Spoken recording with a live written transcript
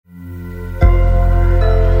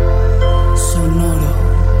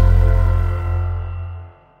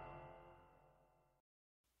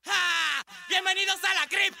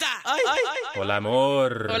Hola,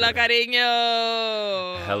 amor. Hola,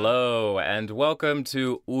 cariño. Hello, and welcome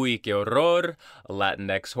to Uy, Que Horror, a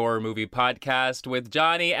Latinx horror movie podcast with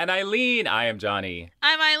Johnny and Eileen. I am Johnny.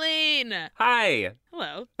 I'm Eileen. Hi.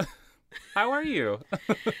 Hello. How are you?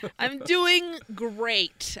 I'm doing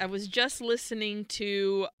great. I was just listening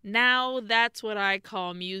to Now That's What I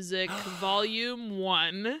Call Music, Volume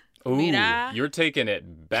 1. Ooh, Mira. You're taking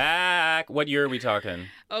it back. What year are we talking?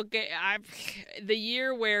 Okay, the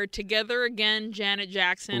year where Together Again, Janet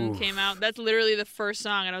Jackson Oof. came out. That's literally the first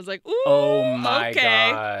song, and I was like, ooh, Oh my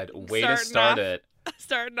okay. God. Way to Starting start off. it.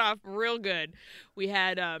 Starting off real good. We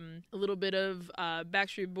had a little bit of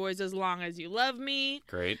Backstreet Boys, As Long As You Love Me.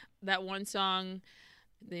 Great. That one song,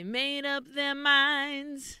 they made up their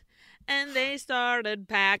minds and they started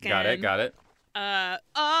packing. Got it.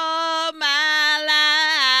 All my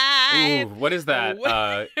Ooh, life. what is that?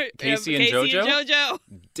 Casey and JoJo?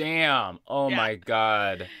 Damn. Oh Yeah. my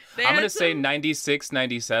God. They I'm had going to say some- 96,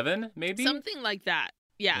 97, maybe? something like that.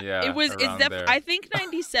 Yeah. Yeah, It's around there. I think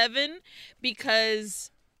 97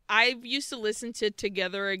 because I used to listen to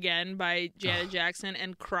Together Again by Janet Jackson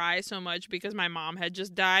and cry so much because my mom had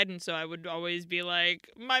just died, and so I would always be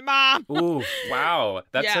like, my mom. Ooh, wow.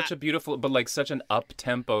 That's Yeah. such a beautiful, but like such an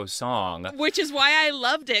up-tempo song. Which is why I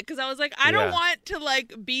loved it, because I was like, I don't Yeah. want to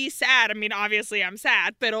like be sad. I mean, obviously I'm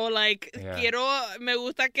sad, pero like, Yeah. me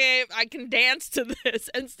gusta que I can dance to this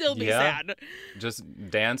and still be Yeah. sad. Just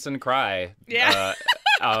dance and cry. Yeah.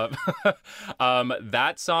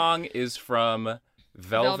 That song is from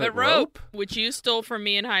Velvet Rope, which you stole from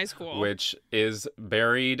me in high school. which is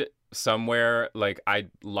buried somewhere. Like, I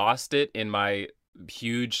lost it in my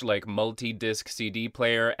huge, like, multi-disc CD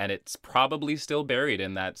player, and it's probably still buried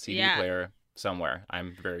in that CD Yeah. player somewhere.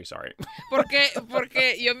 I'm very sorry. Porque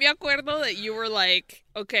yo me acuerdo that you were like,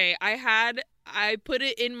 okay, I put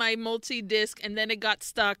it in my multi-disc and then it got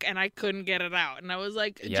stuck and I couldn't get it out. And I was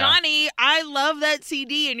like, Yeah. Johnny, I love that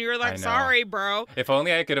CD. And you were I like, know. sorry, bro. If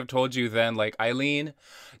only I could have told you then, like, Eileen,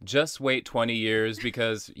 just wait 20 years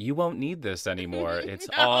because you won't need this anymore. It's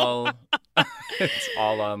No. all it's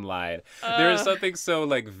all online. There is Uh, something so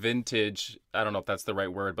like vintage, I don't know if that's the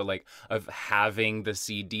right word, but like of having the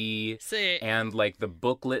CD Sí. and like the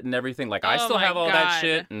booklet and everything. Like I Oh still my have all that God.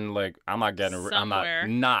 shit, and like I'm not Somewhere.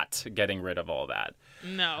 not getting rid of all that.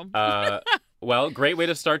 No. Well, great way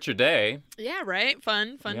to start your day. Yeah, right?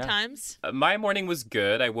 Fun Yeah. times. My morning was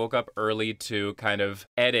good. I woke up early to kind of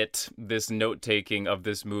edit this note-taking of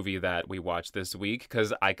this movie that we watched this week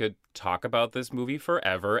because I could talk about this movie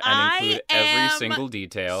forever and I include every am single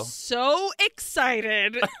detail. So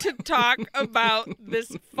excited to talk about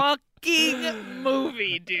this fucking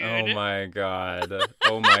movie, dude. Oh my God.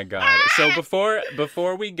 Oh my God. So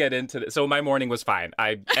before we get into this, so my morning was fine.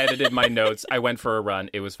 I edited my notes. I went for a run.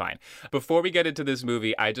 It was fine. Before we get into this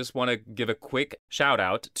movie, I just want to give a quick shout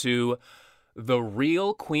out to the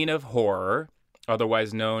real queen of horror,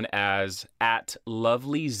 otherwise known as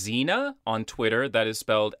 @LovelyZena on Twitter. That is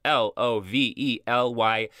spelled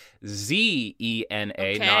LOVELYZENA,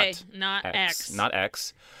 Okay, not X. not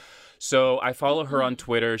X. So I follow her on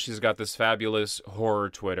Twitter. She's got this fabulous horror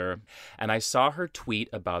Twitter. And I saw her tweet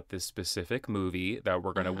about this specific movie that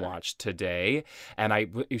we're going to watch today. And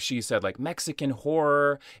she said, like, Mexican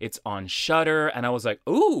horror. It's on Shudder. And I was like,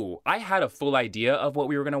 ooh, I had a full idea of what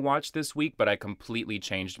we were going to watch this week, but I completely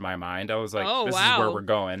changed my mind. I was like, Oh, this wow. is where we're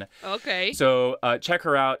going. Okay. So check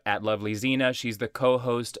her out @LovelyZena. She's the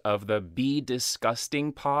co-host of the Be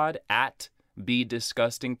Disgusting Pod @Be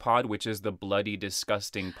Disgusting Pod, which is the Bloody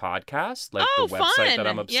Disgusting podcast, like the website fun. that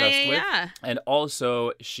I'm obsessed with. Yeah. And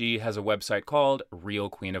also, she has a website called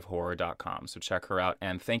realqueenofhorror.com. So check her out.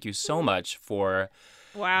 And thank you so much for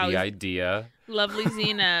Wow. the idea. Lovely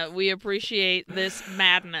Zena, we appreciate this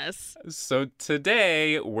madness. So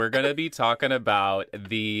today, we're going to be talking about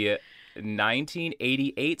the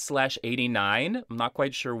 1988/89. I'm not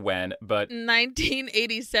quite sure when, but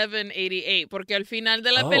 1987-88, porque al final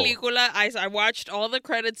de la Oh. película, I watched all the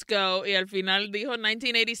credits go, y al final dijo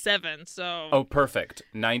 1987, so... oh, perfect.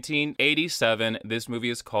 1987. This movie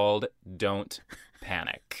is called Don't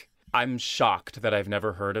Panic. I'm shocked that I've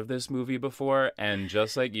never heard of this movie before, and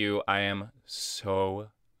just like you, I am so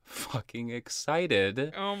fucking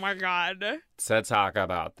excited Oh my God. to talk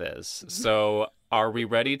about this. So, are we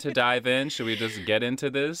ready to dive in? Should we just get into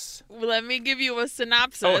this? Let me give you a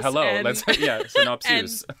synopsis. Oh, hello. and-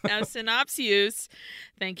 Synopsis. And a synopsis.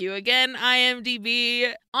 Thank you again,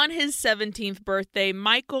 IMDb. On his 17th birthday,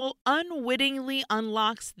 Michael unwittingly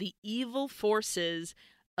unlocks the evil forces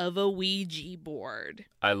of a Ouija board.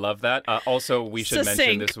 I love that. Also, we should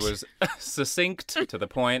mention this Succinct. was succinct to the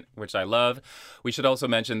point, which I love. We should also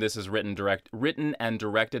mention this is written and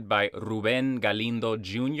directed by Ruben Galindo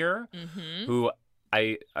Jr., who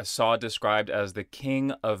I saw described as the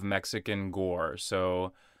king of Mexican gore.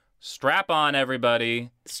 So strap on,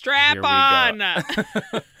 everybody. Strap Here we on!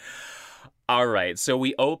 go. All right, so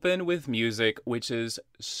we open with music which is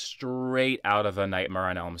straight out of A Nightmare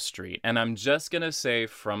on Elm Street. And I'm just going to say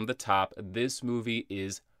from the top, this movie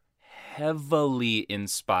is heavily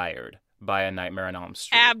inspired by A Nightmare on Elm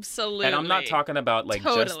Street. Absolutely. And I'm not talking about like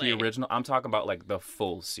just the Totally. original. I'm talking about like the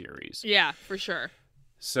full series. Yeah, for sure.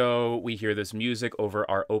 So we hear this music over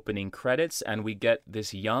our opening credits, and we get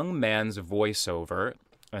this young man's voiceover.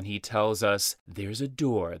 And he tells us, there's a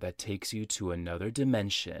door that takes you to another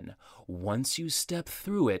dimension. Once you step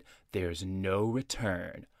through it, there's no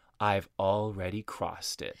return. I've already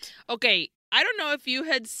crossed it. Okay, I don't know if you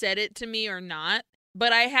had said it to me or not,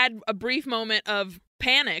 but I had a brief moment of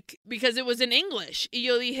panic because it was in English. Y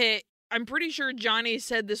yo dije, I'm pretty sure Johnny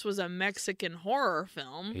said this was a Mexican horror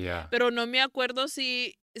film. Yeah. Pero no me acuerdo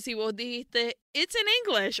si vos dijiste it's in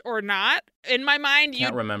English or not. In my mind,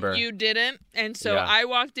 Can't remember. you didn't. And so Yeah. I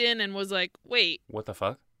walked in and was like, wait, What the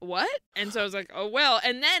fuck? what? And so I was like, oh, well.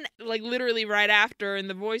 And then, like, literally right after in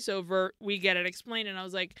the voiceover, we get it explained. And I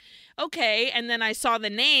was like, okay. And then I saw the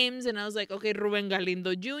names and I was like, okay, Ruben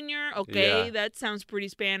Galindo Jr. Okay, Yeah. that sounds pretty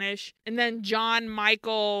Spanish. And then John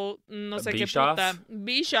Michael, no sé qué Bischoff? puta.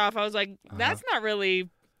 Bischoff. I was like, that's not really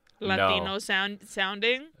Latino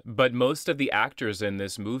sounding. But most of the actors in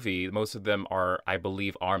this movie, most of them are, I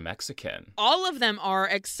believe, are Mexican. All of them are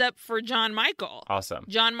except for John Michael. Awesome.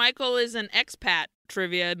 John Michael is an expat.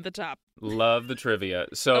 Trivia at the top. Love the trivia.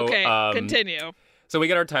 So, Okay, continue. So we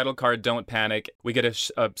get our title card, Don't Panic. We get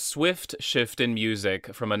a swift shift in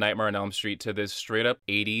music from A Nightmare on Elm Street to this straight up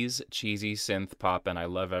 80s cheesy synth pop, and I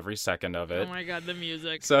love every second of it. Oh my God, the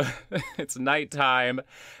music. So it's nighttime,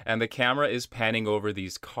 and the camera is panning over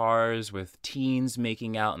these cars with teens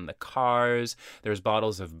making out in the cars. There's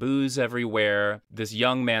bottles of booze everywhere. This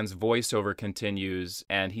young man's voiceover continues,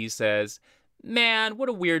 and he says, man, what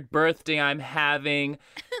a weird birthday I'm having.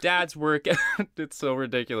 Dad's work, it's so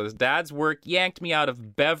ridiculous. Dad's work yanked me out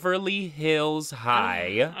of Beverly Hills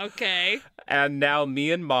High. Okay. And now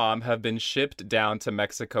me and Mom have been shipped down to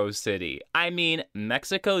Mexico City. I mean,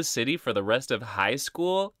 Mexico City for the rest of high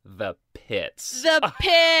school? The pits. The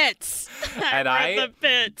pits. And the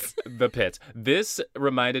pits. The pits. This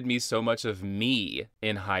reminded me so much of me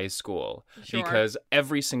in high school. Sure. Because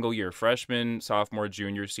every single year, freshman, sophomore,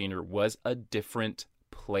 junior, senior, was a different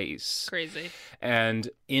place. Crazy. And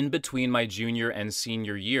in between my junior and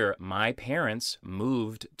senior year, my parents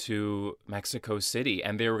moved to Mexico City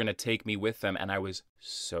and they were going to take me with them. And I was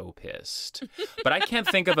so pissed. But I can't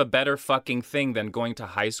think of a better fucking thing than going to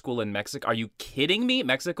high school in Mexico. Are you kidding me?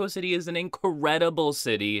 Mexico City is an incredible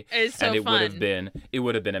city. It's so and it fun. would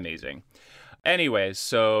have been amazing. Anyway,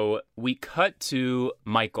 so we cut to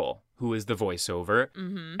Michael, who is the voiceover,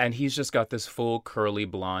 and he's just got this full curly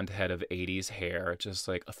blonde head of 80s hair, just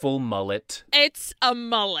like a full mullet. It's a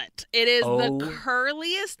mullet. It is Oh. the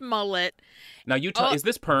curliest mullet. Now, you tell, Oh. is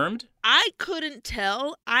this permed? I couldn't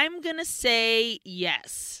tell. I'm going to say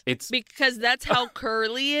yes. It's Because that's how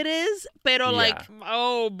curly it is. Pero like, Yeah.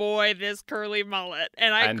 oh boy, this curly mullet.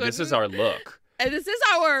 And this is our look. And this is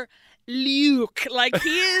our Luke. Like, he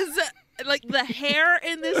is, like, the hair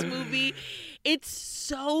in this movie, it's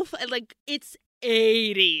so, like, it's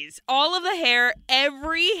 80s. All of the hair,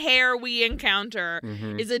 every hair we encounter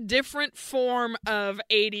Mhm. is a different form of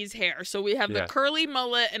 80s hair. So we have Yeah. the curly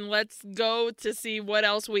mullet, and let's go to see what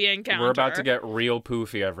else we encounter. We're about to get real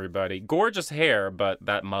poofy, everybody. Gorgeous hair, but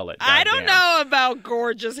that mullet. I don't goddamn. know about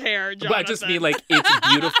gorgeous hair, Jonathan. But I just mean like it's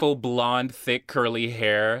beautiful blonde, thick, curly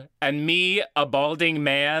hair. And me, a balding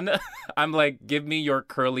man, I'm like, give me your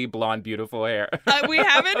curly, blonde, beautiful hair. We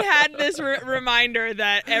haven't had this reminder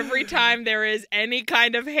that every time there is any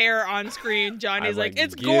kind of hair on screen, Johnny's I'm like, like,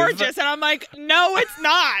 it's give- gorgeous. And I'm like, no, it's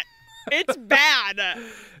not. It's bad.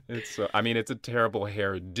 It's a terrible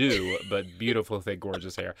hairdo, but beautiful, thick,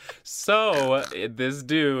 gorgeous hair. So this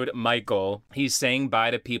dude, Michael, he's saying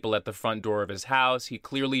bye to people at the front door of his house. He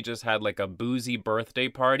clearly just had like a boozy birthday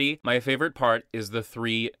party. My favorite part is the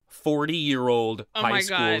 3 40-year-old Oh high my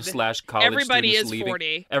school God. / college Everybody students is leaving.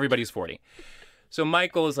 40. Everybody's 40. So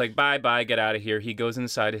Michael is like, bye, get out of here. He goes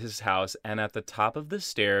inside his house, and at the top of the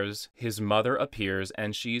stairs, his mother appears,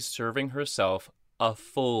 and she's serving herself a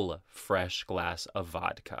full fresh glass of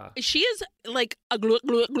vodka. She is like a glut,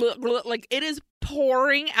 glut, glut, glut. Like, it is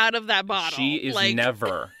pouring out of that bottle. She is like,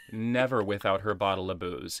 never never without her bottle of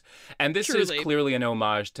booze. And this Truly. is clearly an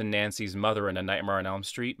homage to Nancy's mother in A Nightmare on Elm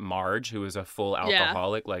Street, Marge, who is a full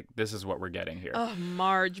alcoholic. Like, this is what we're getting here. Oh,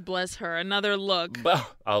 Marge, bless her. Another look.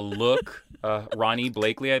 A look. Ronnie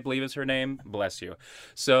Blakely, I believe is her name. Bless you.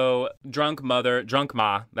 So, drunk ma,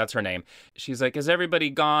 that's her name. She's like, is everybody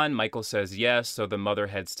gone? Michael says yes. So the mother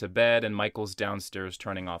heads to bed, and Michael's downstairs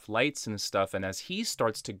turning off lights and stuff. And as he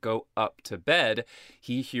starts to go up to bed,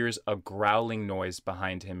 he hears a growling noise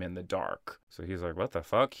behind him in the dark. So he's like, what the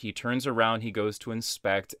fuck? He turns around, he goes to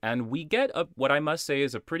inspect, and we get what I must say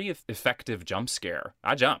is a pretty effective jump scare.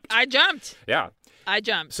 I jumped. Yeah. I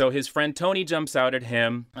jumped. So his friend Tony jumps out at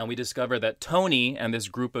him, and we discover that Tony and this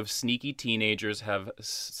group of sneaky teenagers have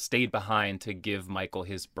stayed behind to give Michael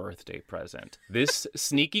his birthday present. This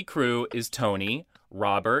sneaky crew is Tony,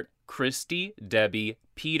 Robert, Christy, Debbie,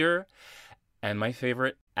 Peter, and my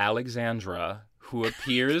favorite, Alexandra, who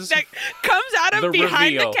appears... that comes out of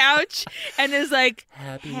behind reveal. the couch and is like,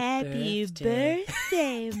 Happy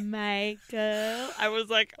birthday, Michael. I was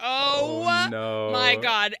like, oh no. my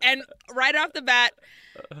God. And right off the bat,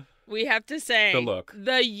 we have to say, The look.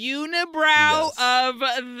 the unibrow Yes. of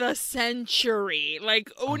the century.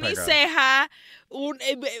 Like, Oh my uni God. ceja.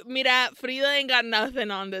 Mira, Frida ain't got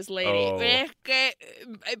nothing on this lady. Oh. Es que,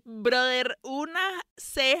 brother, una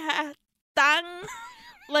ceja tan,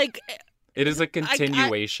 like, It is a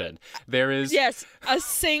continuation. There is... yes, a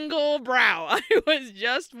single brow. It was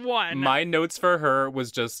just one. My notes for her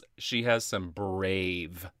was just, she has some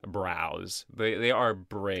brave brows. They are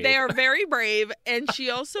brave. They are very brave, and she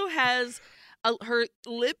also has her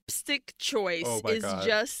lipstick choice Oh my is God.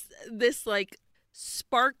 just this like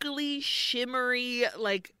sparkly, shimmery,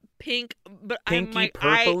 like pink, but Pinky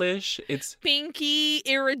purplish. It's pinky,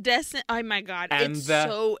 iridescent. Oh my God, And it's the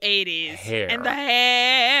so 80s. hair. And the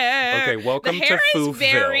hair. Okay, welcome the hair to is Foofville.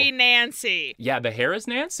 very Nancy. Yeah, the hair is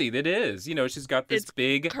Nancy. It is. You know, she's got this It's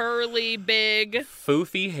big curly, big.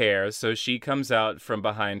 foofy hair. So she comes out from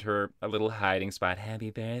behind her a little hiding spot.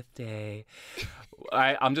 Happy birthday.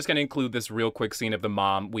 I'm just going to include this real quick scene of the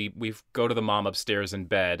mom. We go to the mom upstairs in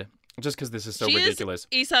bed. Just because this is so She ridiculous.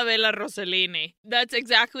 is Isabella Rossellini. That's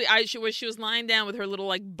exactly. She was lying down with her little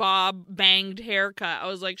like bob banged haircut. I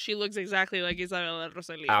was like, she looks exactly like Isabella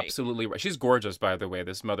Rossellini. Absolutely right. She's gorgeous, by the way.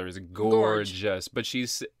 This mother is gorgeous. But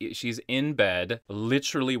she's in bed,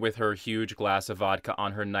 literally with her huge glass of vodka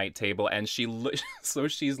on her night table, and so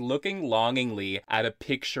she's looking longingly at a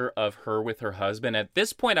picture of her with her husband. At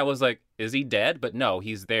this point, I was like, is he dead? But no,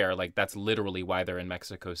 he's there. Like, that's literally why they're in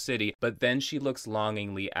Mexico City. But then she looks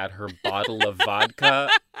longingly at her bottle of vodka.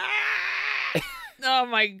 Oh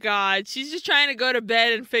my God. She's just trying to go to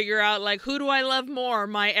bed and figure out, like, who do I love more,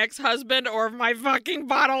 my ex-husband or my fucking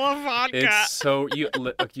bottle of vodka? It's so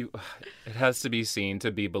it has to be seen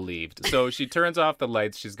to be believed. So she turns off the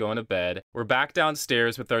lights, she's going to bed. We're back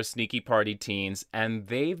downstairs with our sneaky party teens, and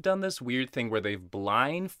they've done this weird thing where they've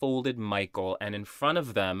blindfolded Michael, and in front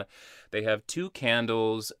of them they have two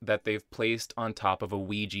candles that they've placed on top of a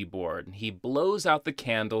Ouija board. He blows out the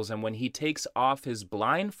candles, and when he takes off his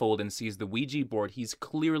blindfold and sees the Ouija board, he's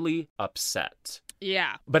clearly upset.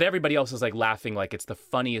 Yeah. But everybody else is like laughing like it's the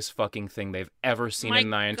funniest fucking thing they've ever seen in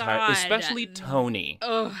the entire... God. Especially Tony.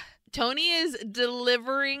 Ugh. Tony is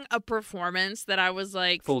delivering a performance that I was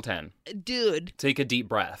like, Full 10. dude, Take a deep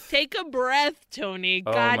breath. take a breath, Tony.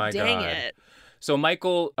 Oh God my dang God. it. So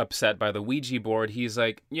Michael, upset by the Ouija board, he's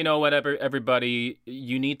like, you know what, everybody,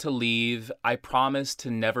 you need to leave. I promise to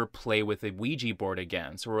never play with a Ouija board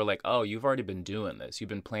again. So we're like, oh, you've already been doing this. You've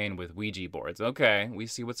been playing with Ouija boards. Okay, we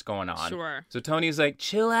see what's going on. Sure. So Tony's like,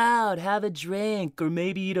 chill out, have a drink. Or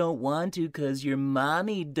maybe you don't want to because your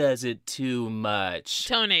mommy does it too much.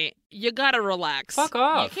 Tony, you gotta relax. Fuck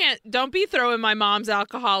off. Don't be throwing my mom's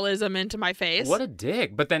alcoholism into my face. What a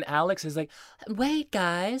dick. But then Alex is like, wait,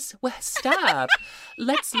 guys, well, stop.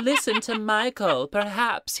 Let's listen to Michael.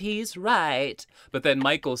 Perhaps he's right. But then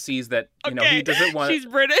Michael sees that, he doesn't want She's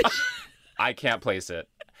British. I can't place it.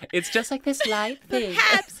 It's just like this light thing.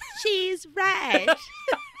 Perhaps she's right.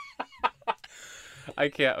 I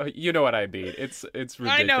can't. You know what I mean. It's ridiculous.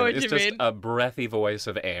 I know what it's you just mean. a breathy voice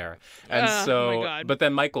of air. And Oh my God. But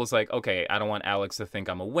then Michael's like, okay, I don't want Alex to think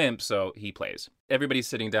I'm a wimp, so he plays. Everybody's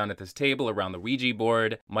sitting down at this table around the Ouija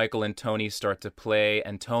board. Michael and Tony start to play,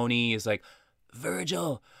 and Tony is like,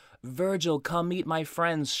 Virgil, come meet my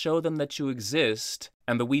friends. Show them that you exist.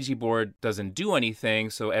 And the Ouija board doesn't do anything,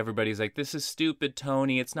 so everybody's like, this is stupid,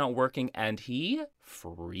 Tony. It's not working. And he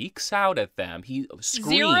freaks out at them. He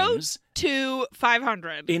screams. 0 to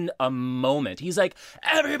 500. In a moment. He's like,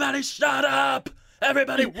 everybody shut up!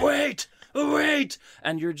 Everybody wait!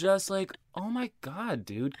 And you're just like, Oh my God,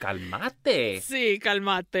 dude. Calmate. Sí,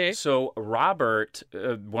 calmate. So Robert,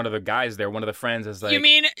 one of the guys there, one of the friends is like... You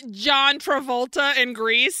mean John Travolta in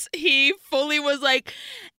Grease? He fully was like,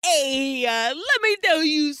 hey, let me tell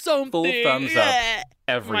you something. Full thumbs up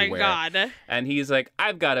everywhere. Oh my God. And he's like,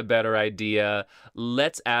 I've got a better idea.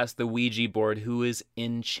 Let's ask the Ouija board who is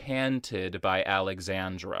enchanted by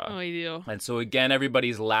Alexandra. Oh, you. And so again,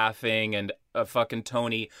 everybody's laughing, and fucking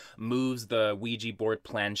Tony moves the Ouija board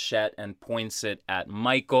planchette and points it at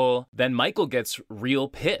Michael. Then Michael gets real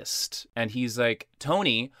pissed, and he's like,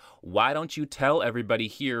 Tony, why don't you tell everybody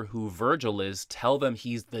here who Virgil is? Tell them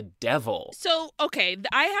he's the devil. So, okay,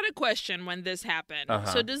 I had a question when this happened. Uh-huh.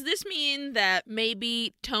 So does this mean that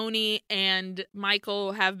maybe Tony and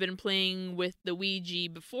Michael have been playing with the Ouija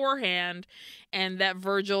beforehand, and that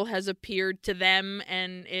Virgil has appeared to them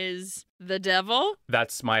and is the devil?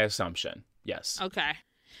 That's my assumption. Yes. Okay.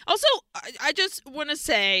 Also, I just want to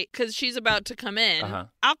say, because she's about to come in, Uh-huh.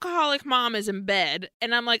 alcoholic mom is in bed,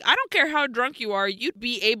 and I'm like, I don't care how drunk you are, you'd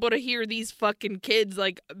be able to hear these fucking kids,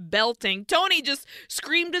 like, belting. Tony just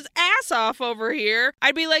screamed his ass off over here.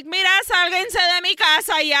 I'd be like, mira, sálganse de mi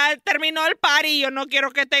casa, ya terminó el party, yo quiero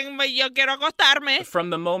acostarme. From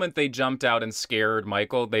the moment they jumped out and scared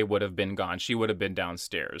Michael, they would have been gone. She would have been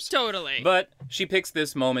downstairs. Totally. But she picks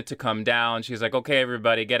this moment to come down. She's like, okay,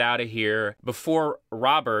 everybody, get out of here. Before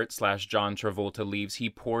Robert / John Travolta leaves, he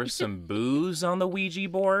pours some booze on the Ouija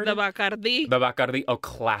board. The Bacardi. The Bacardi. Oh,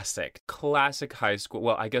 classic high school.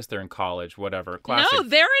 Well, I guess they're in college, whatever. Classic. No,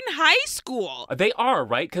 they're in high school. They are,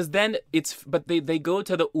 right? Because then but they go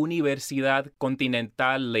to the Universidad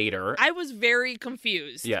Continental later. I was very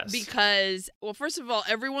confused. Yes. Because, well, first of all,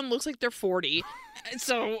 everyone looks like they're 40.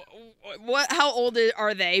 So, how old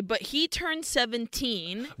are they? But he turned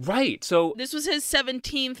 17. Right. So This was his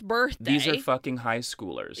 17th birthday. these are fucking high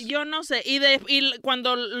schoolers. Yo no sé.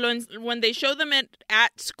 When they show them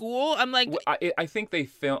at school, I'm like, I think they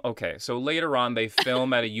film. Okay, so later on they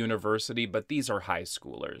film at a university, but these are high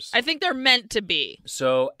schoolers. I think they're meant to be.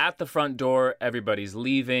 So at the front door, everybody's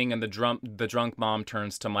leaving, and the drunk mom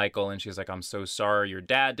turns to Michael, and she's like, "I'm so sorry, your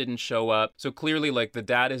dad didn't show up." So clearly, like, the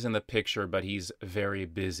dad is in the picture, but he's very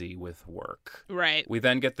busy with work. Right. We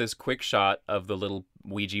then get this quick shot of the little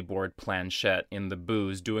Ouija board planchette in the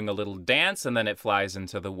booze doing a little dance, and then it flies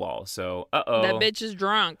into the wall. So, uh-oh. That bitch is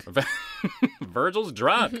drunk. Virgil's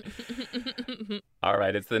drunk. All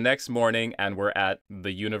right, it's the next morning, and we're at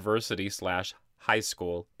the university / high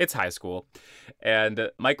school. It's high school. And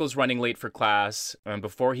Michael's running late for class. And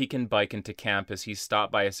before he can bike into campus, he's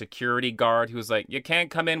stopped by a security guard who's like, you can't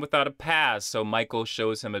come in without a pass. So Michael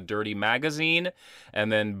shows him a dirty magazine.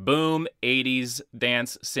 And then boom, 80s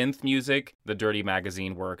dance synth music. The dirty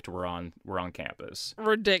magazine worked. We're on campus.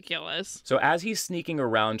 Ridiculous. So as he's sneaking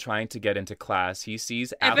around trying to get into class, he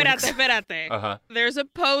sees Alex. Espérate. Uh-huh. There's a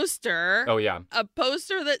poster. Oh, yeah. A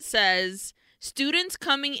poster that says, students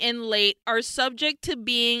coming in late are subject to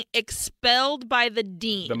being expelled by the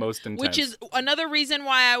dean. The most intense. Which is another reason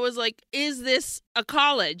why I was like, is this a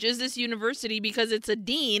college? Is this university? Because it's a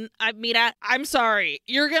dean. I'm sorry.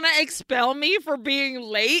 You're going to expel me for being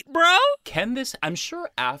late, bro? I'm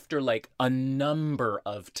sure after like a number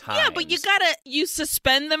of times. Yeah, but you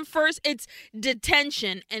suspend them first. It's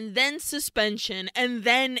detention and then suspension and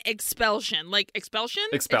then expulsion. Like expulsion?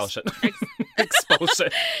 Expulsion. Expulsion.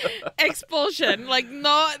 Expulsion. Like,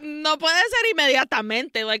 no puede ser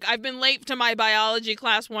inmediatamente. Like, I've been late to my biology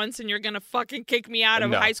class once and you're going to fucking kick me out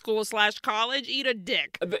of high school / college? Eat a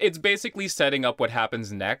dick. It's basically setting up what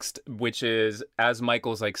happens next, which is as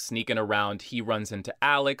Michael's like sneaking around, he runs into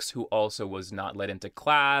Alex, who also was not let into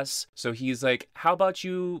class. So he's like, how about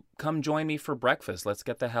you come join me for breakfast? Let's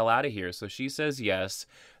get the hell out of here. So she says yes.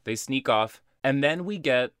 They sneak off. And then we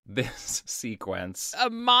get this sequence.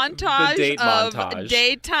 A montage of montage.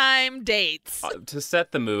 Daytime dates. To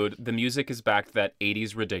set the mood, the music is back to that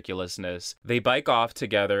 80s ridiculousness. They bike off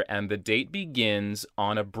together, and the date begins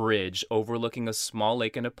on a bridge overlooking a small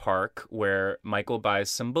lake in a park where Michael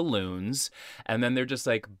buys some balloons. And then they're just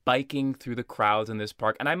like biking through the crowds in this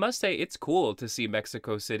park. And I must say, it's cool to see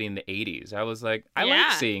Mexico City in the 80s. I was like, I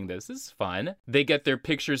like seeing this. This is fun. They get their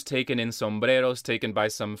pictures taken in sombreros, taken by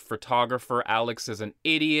some photographer. Alex is an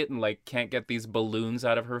idiot and like can't get these balloons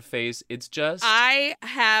out of her face. It's just I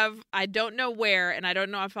don't know where, and I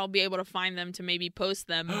don't know if I'll be able to find them to maybe post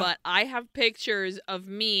them, but I have pictures of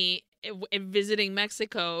me visiting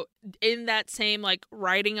Mexico in that same, like,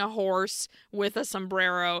 riding a horse with a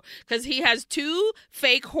sombrero, because he has 2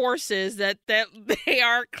 fake horses that they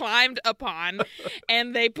are climbed upon,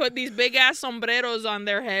 and they put these big ass sombreros on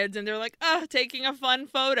their heads, and they're like, taking a fun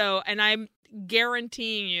photo, and I'm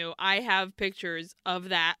guaranteeing you, I have pictures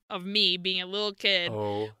of me being a little kid.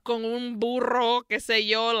 Oh, Con un burro, que sé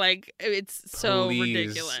yo, like, it's so please,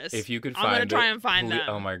 ridiculous. if you could I'm find gonna try and find them.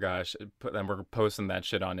 Oh my gosh. Then we're posting that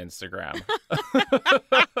shit on Instagram.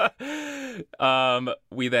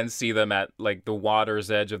 We then see them at like the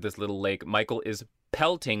water's edge of this little lake. Michael is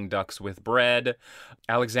pelting ducks with bread.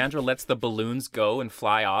 Alexandra lets the balloons go and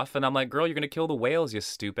fly off. And I'm like, girl, you're going to kill the whales, you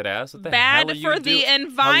stupid ass. What the hell Bad are you for the doing?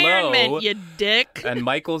 environment, Hello? you dick. And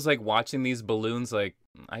Michael's like watching these balloons like,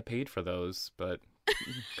 I paid for those, but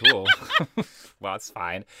cool. Well, it's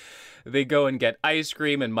fine. They go and get ice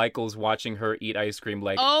cream, and Michael's watching her eat ice cream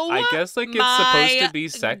like, I guess like it's supposed to be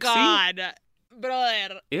sexy. God,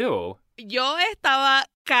 brother. Ew. Yo estaba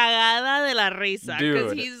cagada de la risa.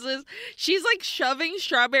 Dude. Because she's like shoving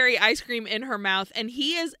strawberry ice cream in her mouth, and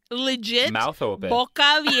he is legit Mouth open. boca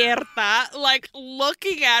abierta, like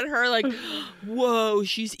looking at her like, whoa,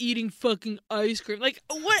 she's eating fucking ice cream. Like,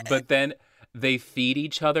 what? But then they feed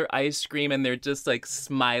each other ice cream, and they're just like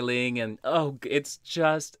smiling, and it's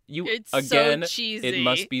just It's again. so cheesy. It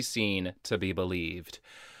must be seen to be believed.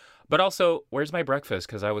 But also, where's my breakfast?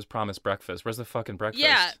 Because I was promised breakfast. Where's the fucking breakfast?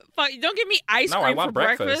 Yeah, don't give me ice No, cream I want for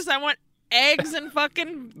breakfast. I want eggs and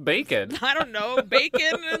fucking Bacon. I don't know,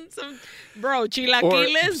 bacon and some Or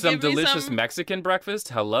chilaquiles. some give me delicious some... Mexican breakfast.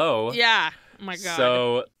 Hello. Yeah. Oh my God.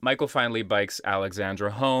 So Michael finally bikes Alexandra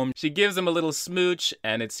home. She gives him a little smooch,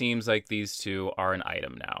 and it seems like these two are an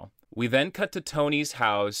item now. We then cut to Tony's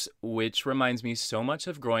house, which reminds me so much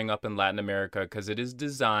of growing up in Latin America because it is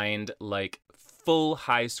designed like full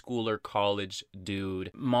high schooler college dude.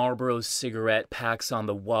 Marlboro cigarette packs on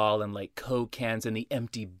the wall and like Coke cans and the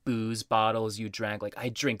empty booze bottles you drank. Like, I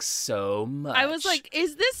drink so much. I was like,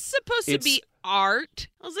 is this supposed to be art?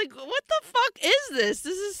 I was like, what the fuck is this?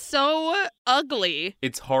 This is so ugly.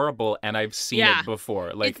 It's horrible, and I've seen it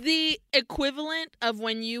before. Like, it's the equivalent of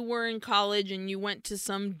when you were in college and you went to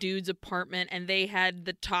some dude's apartment and they had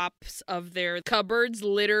the tops of their cupboards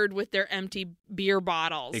littered with their empty beer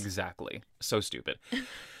bottles. Exactly. So stupid.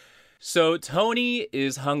 So Tony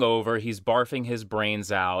is hungover. He's barfing his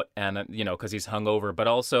brains out, and because he's hungover, but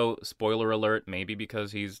also, spoiler alert, maybe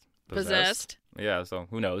because he's possessed. Yeah, so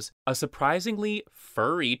who knows? A surprisingly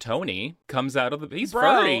furry Tony comes out of the... He's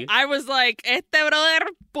furry. I was like, este brother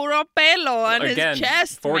puro pelo on his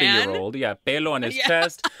chest, 40-year-old. Yeah, pelo on his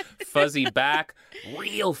chest, fuzzy back,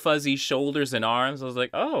 real fuzzy shoulders and arms. I was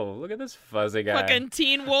like, oh, look at this fuzzy guy. Fucking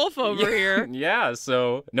Teen Wolf over here. Yeah,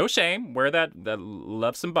 so no shame. Wear that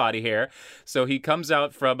love some body hair. So he comes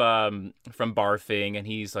out from barfing, and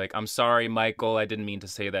he's like, I'm sorry, Michael. I didn't mean to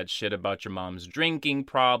say that shit about your mom's drinking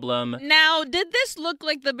problem. Now, did this look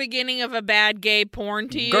like the beginning of a bad gay porn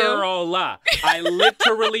to you? Girl, I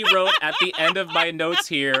literally wrote at the end of my notes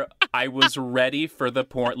here, I was ready for the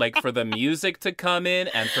porn, like for the music to come in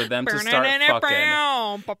and for them to start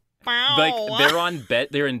fucking. Like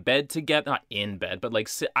they're in bed together, not in bed, but like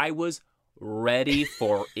I was ready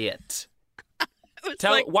for it.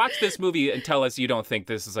 Watch this movie and tell us you don't think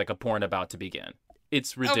this is like a porn about to begin.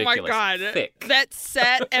 It's ridiculous. Oh my God. Thick. That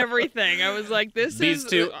set everything. I was like, this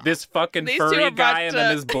fucking furry guy and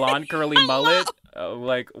then this blonde curly mullet.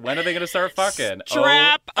 Like, when are they going to start fucking?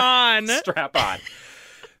 Strap on. Strap on.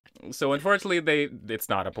 So unfortunately, it's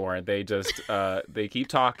not a porn. They just, they keep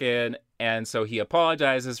talking. And so he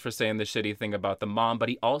apologizes for saying the shitty thing about the mom, but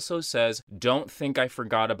he also says, don't think I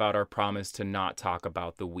forgot about our promise to not talk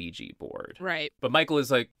about the Ouija board. Right. But Michael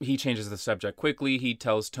is like, he changes the subject quickly. He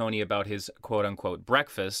tells Tony about his quote unquote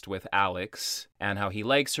breakfast with Alex and how he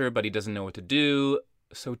likes her, but he doesn't know what to do.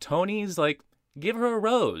 So Tony's like, give her a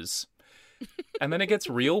rose. And then it gets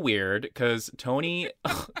real weird because Tony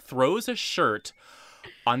throws a shirt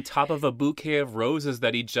on top of a bouquet of roses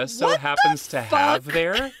that he just so happens to have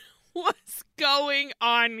there. What's going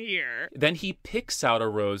on here? Then he picks out a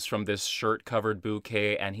rose from this shirt-covered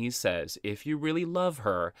bouquet, and he says, if you really love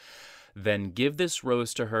her, then give this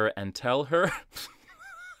rose to her and tell her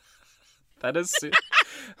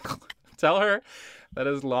tell her that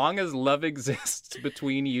as long as love exists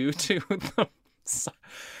between you two, it's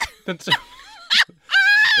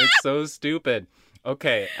so stupid.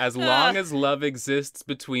 Okay, as long as love exists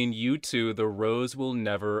between you two, the rose will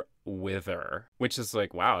never wither. Which is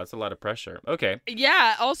like, wow, that's a lot of pressure. Okay.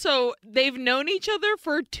 Yeah, also, they've known each other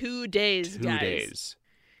for 2 days, guys. 2 days.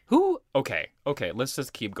 Who? Okay, let's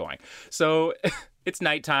just keep going. So, it's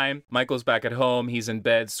nighttime. Michael's back at home. He's in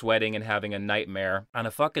bed, sweating and having a nightmare. And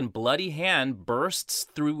a fucking bloody hand bursts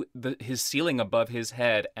through his ceiling above his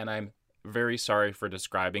head, and I'm very sorry for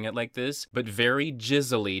describing it like this, but very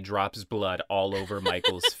jizzily drops blood all over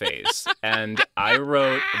Michael's face. And I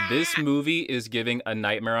wrote, this movie is giving A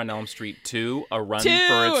Nightmare on Elm Street 2 a run for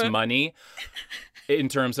its money in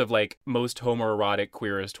terms of like most homoerotic,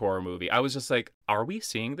 queerest horror movie. I was just like, are we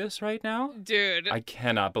seeing this right now? Dude. I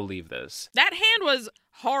cannot believe this. That hand was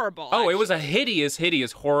horrible. Oh, it was a hideous,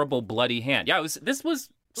 horrible, bloody hand. Yeah, this was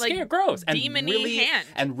like scary, gross. And demon-y really, hand.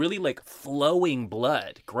 And really like flowing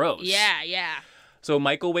blood. Gross. Yeah. So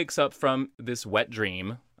Michael wakes up from this wet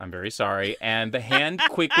dream. I'm very sorry. And the hand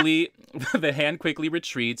quickly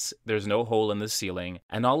retreats. There's no hole in the ceiling.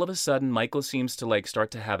 And all of a sudden, Michael seems to like start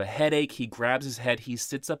to have a headache. He grabs his head. He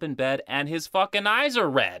sits up in bed and his fucking eyes are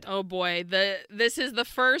red. Oh boy. This is the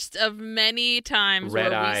first of many times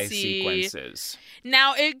red where we eye see sequences.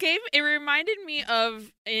 Now it reminded me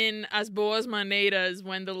of in As Boas Maneiras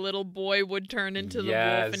when the little boy would turn into the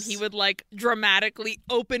wolf and he would like dramatically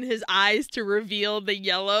open his eyes to reveal the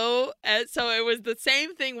yellow. And so it was the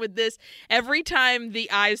same thing with this. Every time the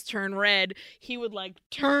eyes turn red, he would like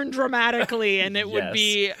turn dramatically and it would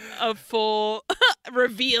be a full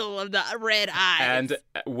reveal of the red eyes. And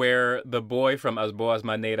where the boy from As Boas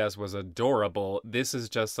Maneiras was adorable, this is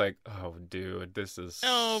just like, oh dude, this is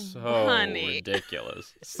so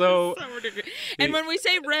ridiculous. So ridiculous. And when we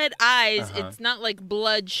say red eyes, it's not like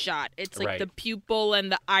bloodshot. It's like the pupil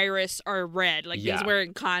and the iris are red. Like he's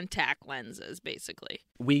wearing contact lenses, basically.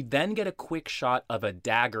 We then get a quick shot of a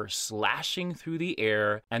dagger slashing through the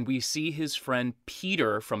air, and we see his friend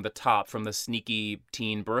Peter from the top from the sneaky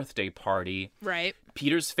teen birthday party. Right.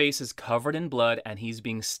 Peter's face is covered in blood, and he's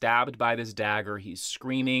being stabbed by this dagger. He's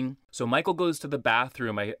screaming. So Michael goes to the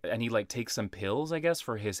bathroom, and he like takes some pills, I guess,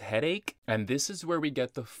 for his headache. And this is where we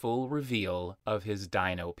get the full reveal of his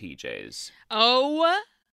dino PJs. Oh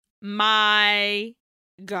my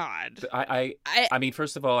God. I mean,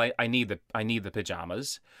 first of all, I need the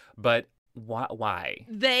pajamas, but why?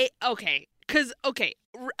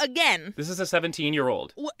 Again, this is a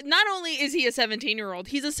 17-year-old. Not only is he a 17-year-old,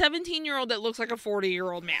 he's a 17-year-old that looks like a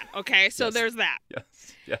 40-year-old man. Okay, so there's that.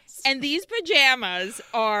 Yes. And these pajamas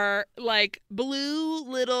are like blue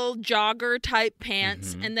little jogger type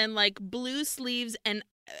pants, and then like blue sleeves and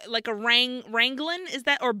like a Wrangling, is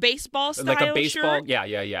that, or baseball style like a baseball shirt?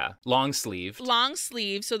 Yeah, long sleeve,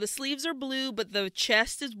 so the sleeves are blue but the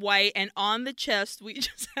chest is white, and on the chest we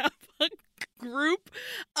just have a group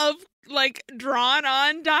of like drawn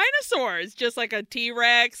on dinosaurs, just like a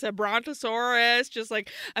T-Rex, a Brontosaurus, just like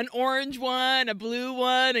an orange one, a blue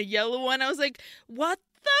one, a yellow one. I was like, what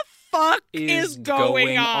the fuck is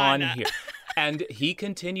going on here? And he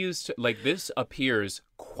continues to, like, this appears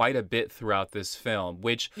quite a bit throughout this film,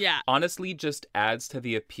 which honestly just adds to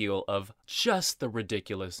the appeal of just the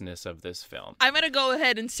ridiculousness of this film. I'm going to go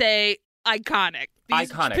ahead and say iconic.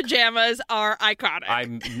 These pajamas are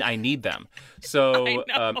iconic. I need them. So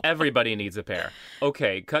everybody needs a pair.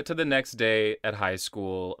 Okay, cut to the next day at high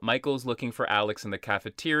school. Michael's looking for Alex in the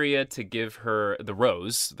cafeteria to give her the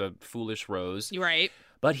rose, the foolish rose. Right.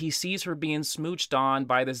 But he sees her being smooched on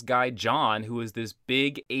by this guy, John, who is this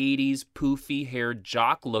big 80s poofy-haired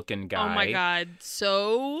jock-looking guy. Oh, my God.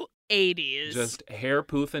 So 80s. Just hair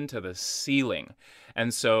poofing to the ceiling.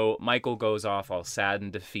 And so Michael goes off all sad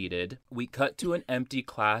and defeated. We cut to an empty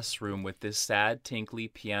classroom with this sad, tinkly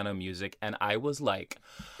piano music, and I was like,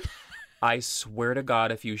 I swear to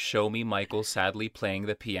God, if you show me Michael sadly playing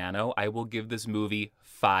the piano, I will give this movie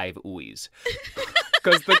 5 oohs.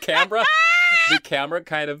 Because the camera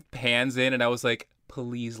kind of pans in, and I was like,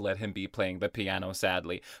 please let him be playing the piano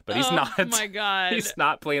sadly. But he's not. Oh my God. He's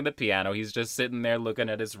not playing the piano. He's just sitting there looking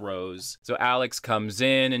at his rose. So Alex comes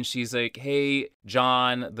in and she's like, hey,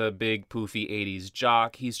 John, the big poofy 80s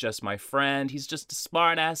jock, he's just my friend. He's just a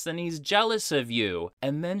smartass and he's jealous of you.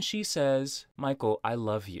 And then she says, Michael, I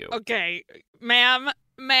love you. Okay, ma'am.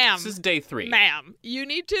 This is day 3. Ma'am, you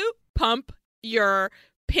need to pump your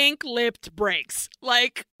pink-lipped brakes.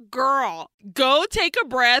 Like, girl, go take a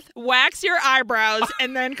breath, wax your eyebrows,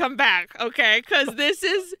 and then come back, okay? Because this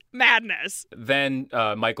is madness. Then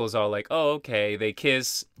Michael's all like, oh, okay. They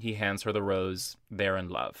kiss. He hands her the rose. They're in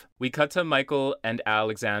love. We cut to Michael and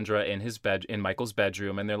Alexandra in Michael's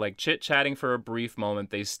bedroom, and they're like chit-chatting for a brief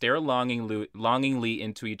moment. They stare longingly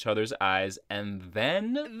into each other's eyes, and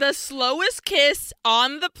then the slowest kiss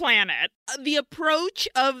on the planet. The approach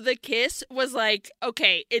of the kiss was like,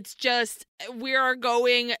 okay, it's just, we are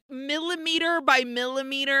going millimeter by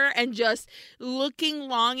millimeter and just looking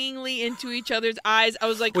longingly into each other's eyes. I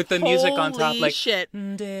was like, with the music on top, like shit.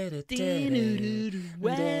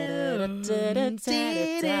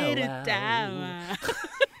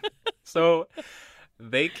 So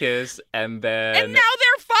they kiss, and then now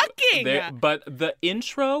they're fucking. fucking. But the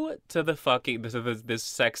intro to the fucking this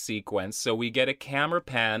sex sequence, so we get a camera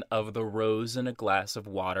pan of the rose in a glass of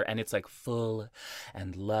water, and it's like full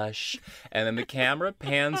and lush, and then the camera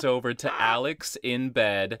pans over to Alex in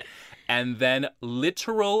bed, and then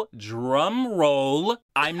literal drum roll.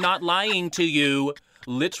 I'm not lying to you.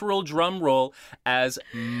 Literal drum roll as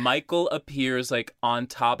Michael appears like on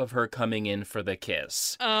top of her coming in for the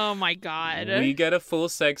kiss. Oh my God. We get a full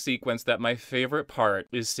sex sequence that my favorite part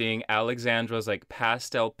is seeing Alexandra's like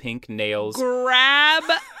pastel pink nails. Grab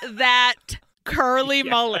that curly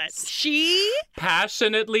mullet. She,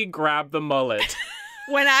 Passionately grab the mullet.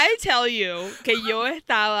 when I tell you que yo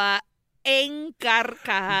estaba en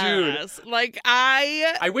carcajadas. Like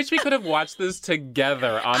I wish we could have watched this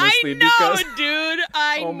together, honestly, I know, because dude.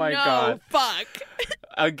 I Oh my know. God. Fuck.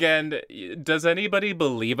 again, does anybody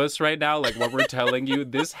believe us right now? Like what we're telling you?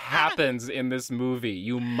 This happens in this movie.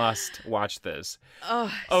 You must watch this.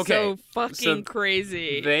 Oh, Okay, so fucking so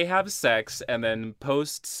crazy. They have sex, and then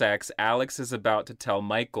post-sex, Alex is about to tell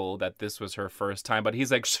Michael that this was her first time, but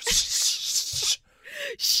he's like, shh, shh, shh.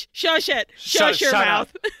 Shh, shush it. Shush your shut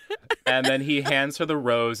mouth. up. And then he hands her the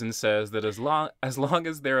rose and says that as long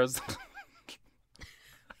as there is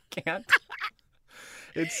can't.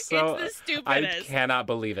 It's so It's the I stupidest. cannot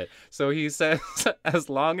believe it. So he says, as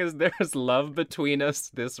long as there's love between us,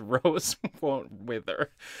 this rose won't wither.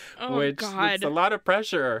 Oh, which God. it's a lot of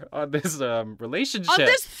pressure on this relationship. On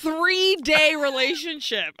this 3-day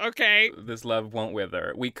relationship, okay? This love won't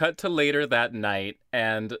wither. We cut to later that night,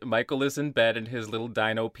 and Michael is in bed in his little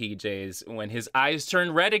dino PJs when his eyes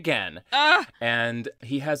turn red again. And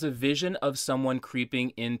he has a vision of someone creeping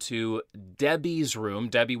into Debbie's room.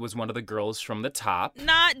 Debbie was one of the girls from the top.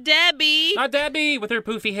 Not Debbie. Not Debbie with her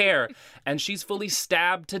poofy hair. And she's fully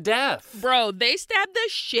stabbed to death. Bro, they stabbed the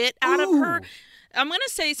shit out of her. Ooh. I'm going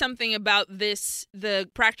to say something about this. The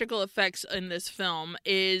practical effects in this film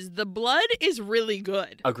is the blood is really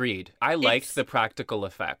good. Agreed. I liked It's- the practical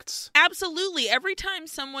effects. Absolutely. Every time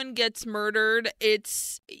someone gets murdered,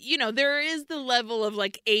 it's, there is the level of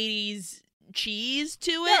like 80s cheese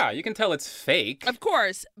to it. Yeah, you can tell it's fake. Of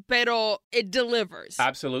course, pero it delivers.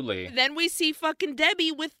 Absolutely. Then we see fucking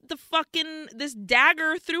Debbie with this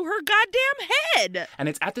dagger through her goddamn head. And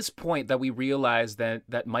it's at this point that we realize that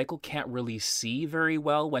Michael can't really see very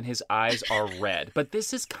well when his eyes are red. But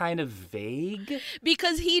this is kind of vague.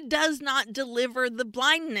 Because he does not deliver the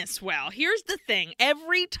blindness well. Here's the thing.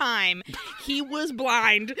 Every time he was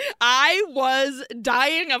blind, I was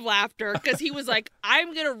dying of laughter because he was like,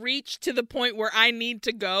 I'm going to reach to the point where I need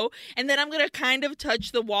to go, and then I'm going to kind of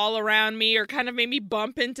touch the wall around me or kind of maybe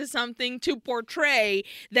bump into something to portray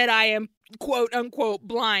that I am quote unquote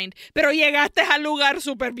blind. Pero llegaste al lugar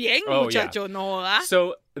súper bien, muchacho, no?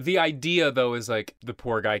 So the idea, though, is like the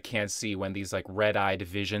poor guy can't see when these like red-eyed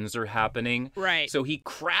visions are happening. Right. So he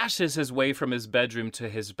crashes his way from his bedroom to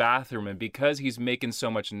his bathroom, and because he's making so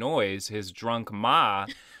much noise, his drunk ma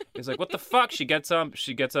is like, "What the fuck?" She gets up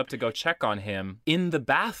to go check on him. In the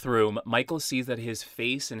bathroom, Michael sees that his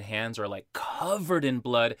face and hands are like covered in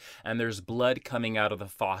blood, and there's blood coming out of the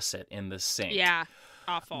faucet in the sink. Yeah.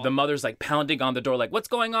 Awful. The mother's like pounding on the door, like, what's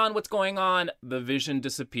going on? What's going on? The vision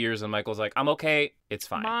disappears, and Michael's like, I'm okay. It's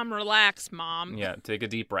fine. Mom, relax, Mom. Yeah, take a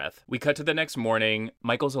deep breath. We cut to the next morning.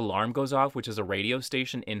 Michael's alarm goes off, which is a radio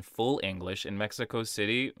station in full English in Mexico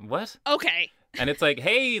City. What? Okay. And it's like,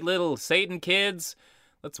 hey, little Satan kids,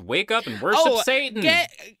 let's wake up and worship Satan.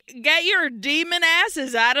 Get your demon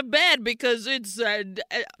asses out of bed because it's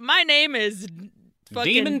my name is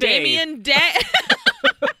fucking Demon Dave. Damien Dave.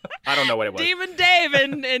 I don't know what it was. Demon Dave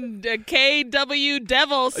and KW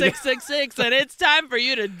Devil 666, and it's time for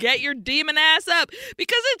you to get your demon ass up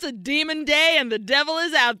because it's a demon day and the devil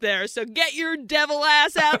is out there. So get your devil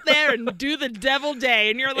ass out there and do the devil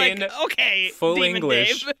day. And you're like, In okay, full Demon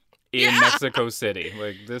English. Dave. In Yeah. Mexico City.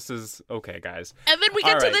 Like, this is okay, guys. And then we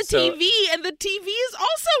get All to right, the so- TV, and the TV is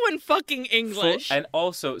also in fucking English. And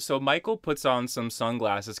also, so Michael puts on some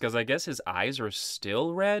sunglasses because I guess his eyes are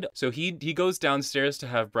still red. So he goes downstairs to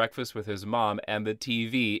have breakfast with his mom, and the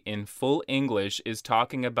TV in full English is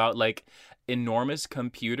talking about like enormous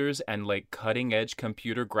computers and like cutting edge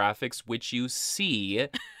computer graphics, which you see.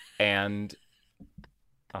 And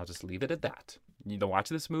I'll just leave it at that. You know, watch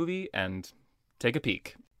this movie and take a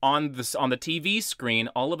peek. On the TV screen,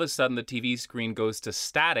 all of a sudden the TV screen goes to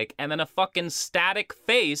static, and then a fucking static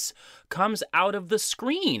face comes out of the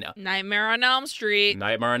screen. Nightmare on Elm Street.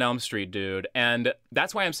 Nightmare on Elm Street, dude. And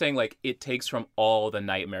that's why I'm saying, like, it takes from all the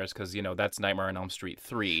nightmares, because, you know, that's Nightmare on Elm Street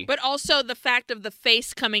 3. But also the fact of the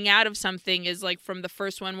face coming out of something is like from the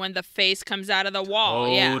first one when the face comes out of the wall.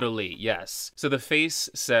 Yeah. Totally, yes. So the face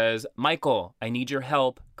says, Michael, I need your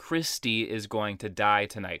help. Christy is going to die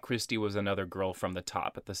tonight. Christy was another girl from the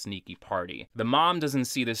top at the sneaky party. The mom doesn't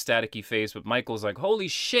see this staticky face, but Michael's like, holy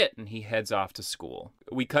shit, and he heads off to school.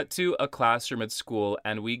 We cut to a classroom at school,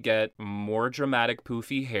 and we get more dramatic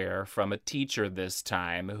poofy hair from a teacher this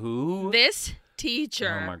time, who... This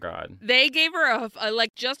teacher. Oh my God. They gave her a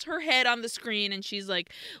like just her head on the screen, and she's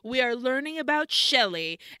like, we are learning about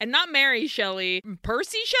Shelley, and not Mary Shelley,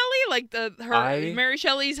 Percy Shelley, like Mary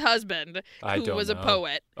Shelley's husband, who was a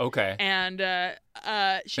poet. Okay. And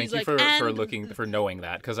she's Thank you for knowing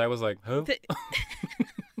that, because I was like, huh?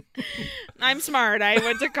 I'm smart. I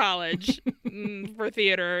went to college for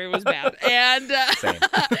theater. It was bad. And Same.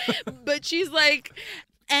 But she's like,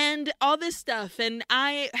 and all this stuff, and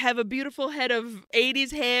I have a beautiful head of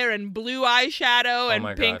 80s hair and blue eyeshadow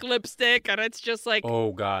and pink lipstick, and it's just like...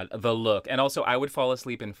 Oh, God, the look. And also, I would fall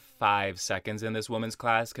asleep in 5 seconds in this woman's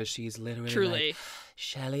class, because she's literally Truly. like,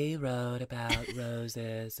 Shelley wrote about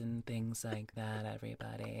roses and things like that,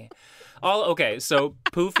 everybody. Okay, so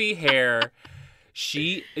poofy hair...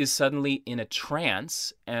 She is suddenly in a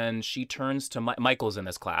trance, and she turns to Michael's in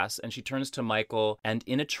this class, and she turns to Michael, and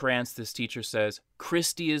in a trance, this teacher says,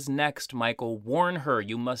 Christy is next, Michael. Warn her.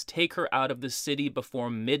 You must take her out of the city before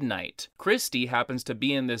midnight. Christy happens to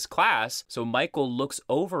be in this class, so Michael looks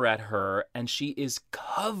over at her, and she is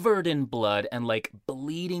covered in blood and, like,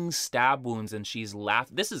 bleeding stab wounds, and she's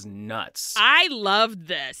laughing. This is nuts. I loved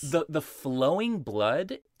this. The flowing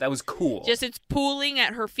blood, that was cool. Just it's pooling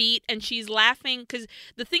at her feet, and she's laughing, because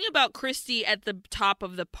the thing about Christy at the top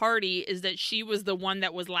of the party is that she was the one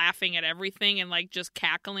that was laughing at everything and, like, just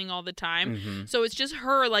cackling all the time. Mm-hmm. So it's just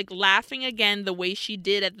her, like, laughing again the way she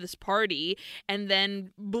did at this party, and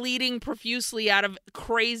then bleeding profusely out of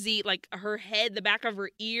crazy, like, her head, the back of her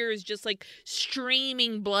ears, just, like,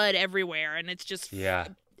 streaming blood everywhere. And it's just... Yeah.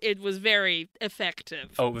 It was very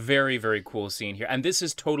effective. Oh, very, very cool scene here. And this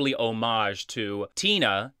is totally homage to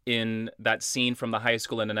Tina in that scene from the high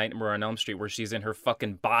school in A Nightmare on Elm Street where she's in her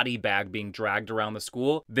fucking body bag being dragged around the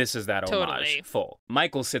school. This is that homage. Totally. Full.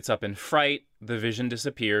 Michael sits up in fright. The vision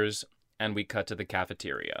disappears. And we cut to the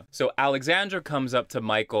cafeteria. So Alexandra comes up to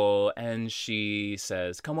Michael and she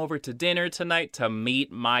says, come over to dinner tonight to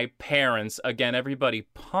meet my parents. Again, everybody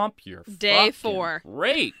pump your Day fucking 4.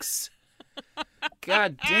 brakes.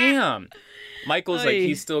 God damn. Michael's like,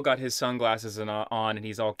 he's still got his sunglasses on and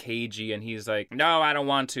he's all cagey and he's like, no, I don't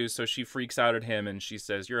want to. So she freaks out at him and she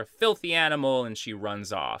says, you're a filthy animal, and she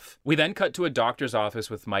runs off. We then cut to a doctor's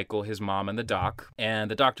office with Michael, his mom, and the doc, and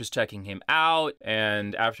the doctor's checking him out.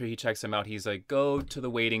 And after he checks him out, he's like, go to the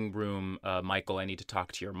waiting room, Michael, I need to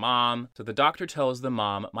talk to your mom. So the doctor tells the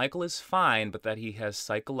mom Michael is fine, but that he has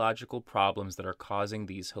psychological problems that are causing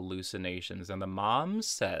these hallucinations. And the mom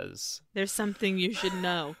says, there's something you should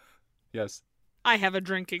know. Yes. I have a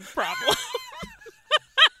drinking problem.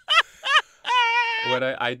 When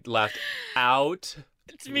I laughed out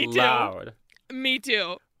Me too. loud. Me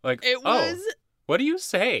too. Like, It was... what do you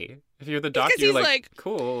say? If you're the doctor, Because you're he's like,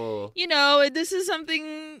 cool. You know, this is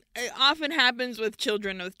something often happens with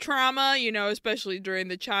children with trauma, you know, especially during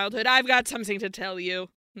the childhood. I've got something to tell you.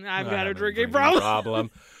 I've got a drinking problem.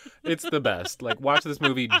 It's the best. Like, watch this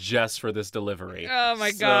movie just for this delivery. Oh,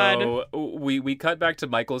 my God. So we cut back to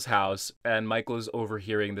Michael's house, and Michael's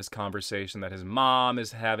overhearing this conversation that his mom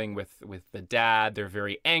is having with the dad. They're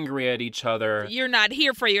very angry at each other. You're not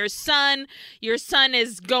here for your son. Your son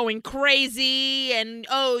is going crazy, and,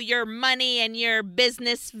 your money and your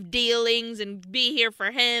business dealings, and be here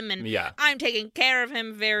for him, and I'm taking care of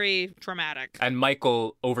him. Very traumatic. And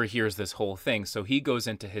Michael overhears this whole thing, so he goes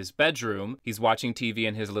into his bedroom. He's watching TV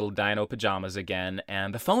in his little dino pajamas again,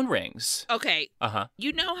 and the phone rings. Okay. Uh-huh.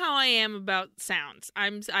 You know how I am about sounds.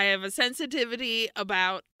 I have a sensitivity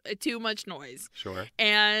about too much noise. Sure.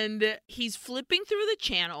 And he's flipping through the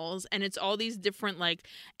channels, and it's all these different, like,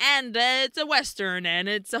 and it's a Western, and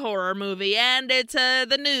it's a horror movie, and it's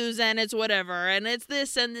the news, and it's whatever, and it's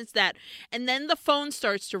this, and it's that. And then the phone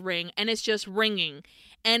starts to ring, and it's just ringing,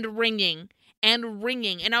 and ringing, and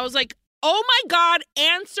ringing. And I was like, oh my God,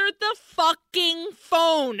 answer the fucking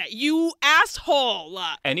phone, you asshole.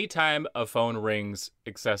 Anytime a phone rings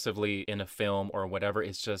excessively in a film or whatever,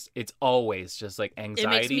 it's always just like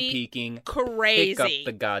anxiety peaking. Crazy. Pick up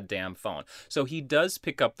the goddamn phone. So he does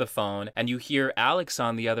pick up the phone, and you hear Alex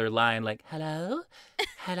on the other line like, hello?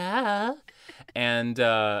 Hello? And,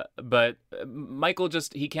 but Michael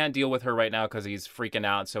he can't deal with her right now because he's freaking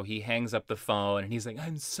out. So he hangs up the phone and he's like,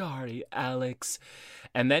 I'm sorry, Alex.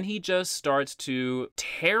 And then he just starts to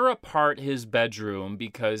tear apart his bedroom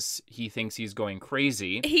because he thinks he's going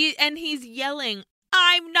crazy. He's yelling,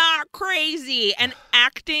 I'm not crazy, and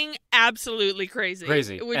acting absolutely crazy.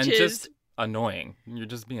 Crazy. Which and is just annoying. You're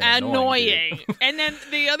just being annoying. And then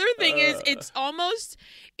the other thing is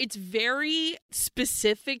it's very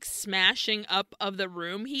specific smashing up of the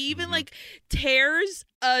room. He even like tears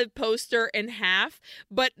a poster in half,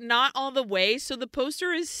 but not all the way. So the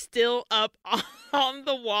poster is still up on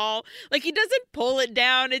the wall. Like he doesn't pull it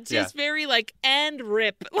down. It's just very like, and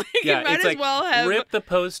rip. Like you might as well have rip the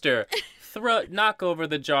poster. Knock over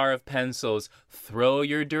the jar of pencils. Throw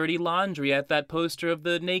your dirty laundry at that poster of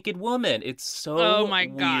the naked woman. It's so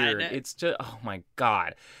weird. God. It's just, oh my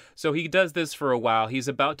God. So he does this for a while. He's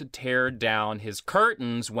about to tear down his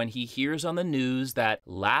curtains when he hears on the news that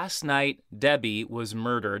last night Debbie was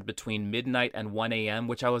murdered between midnight and 1 a.m.,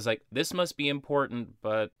 which I was like, this must be important,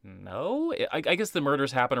 but no. I guess the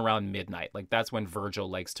murders happen around midnight. Like that's when Virgil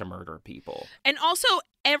likes to murder people. And also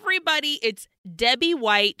everybody, it's Debbie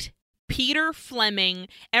White, Peter Fleming,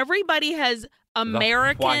 everybody has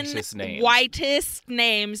American whitest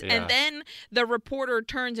names. Yeah. And then the reporter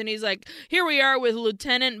turns and he's like, here we are with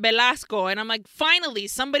Lieutenant Velasco. And I'm like, finally,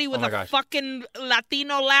 somebody with a fucking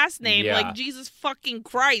Latino last name. Yeah. Like, Jesus fucking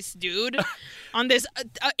Christ, dude. On this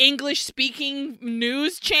English-speaking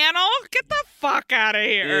news channel? Get the fuck out of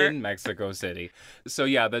here. In Mexico City. So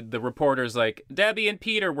yeah, the reporter's like, Debbie and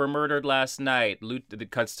Peter were murdered last night.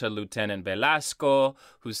 It cuts to Lieutenant Velasco,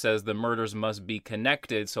 who says the murders must be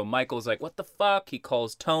connected. So Michael's like, what the fuck? He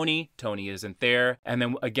calls Tony. Tony isn't there. And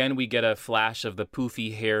then again, we get a flash of the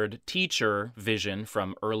poofy-haired teacher vision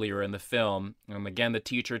from earlier in the film. And again, the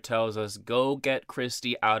teacher tells us, go get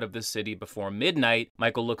Christy out of the city before midnight.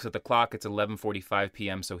 Michael looks at the clock. It's 11:45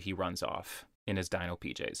 p.m., so he runs off in his dino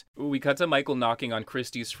PJs. We cut to Michael knocking on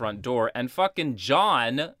Christy's front door, and fucking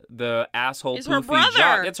John, the asshole is poofy her brother.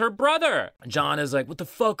 John, it's her brother. John is like, what the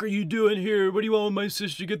fuck are you doing here? What do you want with my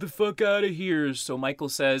sister? Get the fuck out of here. So Michael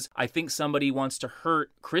says, I think somebody wants to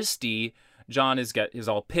hurt Christy. John is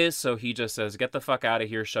all pissed, so he just says, get the fuck out of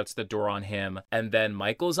here, shuts the door on him. And then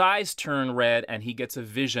Michael's eyes turn red, and he gets a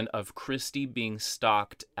vision of Christy being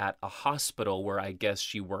stalked at a hospital where I guess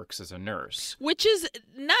she works as a nurse. Which is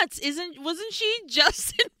nuts, wasn't she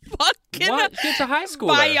just in fucking What? She's a high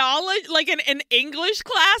schooler. biology, like an English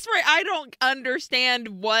class, right? I don't understand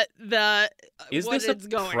what is what this is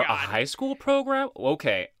going a on. high school program?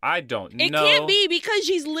 Okay, I don't know. It can't be, because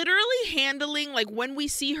she's literally handling, like, when we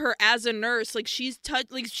see her as a nurse, like she's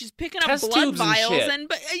she's picking Test up blood tubes and vials shit.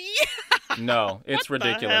 and yeah. No, it's What the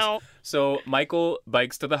ridiculous. hell? So Michael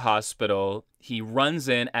bikes to the hospital. He runs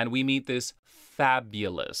in, and we meet this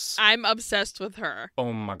fabulous. I'm obsessed with her.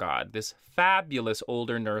 Oh my God, this fabulous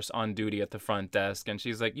older nurse on duty at the front desk. And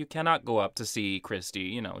she's like, you cannot go up to see Christy,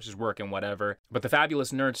 you know, she's working, whatever. But the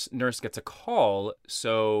fabulous nurse gets a call.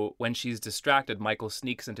 So when she's distracted, Michael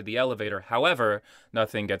sneaks into the elevator. However,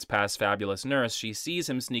 nothing gets past fabulous nurse. She sees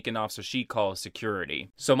him sneaking off, so she calls security.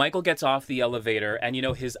 So Michael gets off the elevator, and, you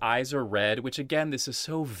know, his eyes are red, which, again, this is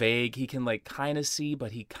so vague. He can, like, kind of see,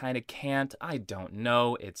 but he kind of can't. I don't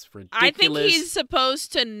know. It's ridiculous. I think he's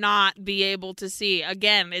supposed to not be able to see.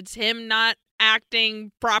 Again, it's him not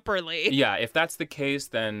acting properly. Yeah, if that's the case,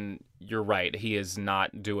 then you're right. He is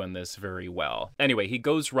not doing this very well. Anyway, he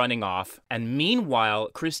goes running off. And meanwhile,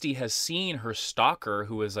 Christy has seen her stalker,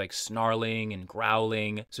 who is like snarling and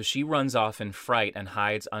growling. So she runs off in fright and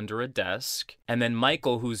hides under a desk. And then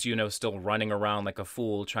Michael, who's, you know, still running around like a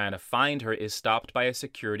fool trying to find her, is stopped by a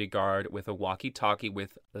security guard with a walkie-talkie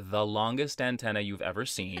with the longest antenna you've ever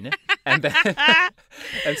seen. And then,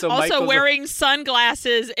 and so also Michael's wearing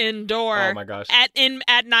sunglasses indoor. Oh my gosh.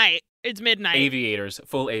 At night. It's midnight. Aviators,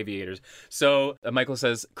 full aviators. So Michael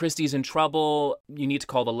says, Christy's in trouble. You need to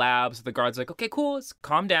call the lab. So the guard's like, okay, cool.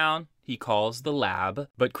 Calm down. He calls the lab,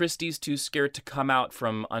 but Christy's too scared to come out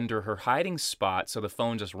from under her hiding spot, so the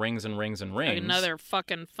phone just rings and rings and rings. Another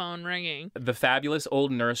fucking phone ringing. The fabulous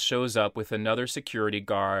old nurse shows up with another security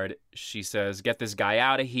guard. She says, get this guy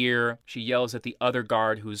out of here. She yells at the other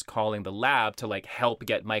guard who's calling the lab to, like, help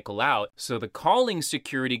get Michael out. So the calling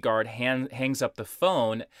security guard hangs up the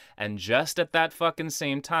phone, and just at that fucking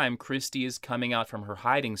same time, Christy is coming out from her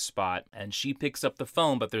hiding spot, and she picks up the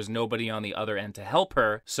phone, but there's nobody on the other end to help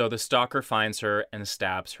her, so the stalker finds her and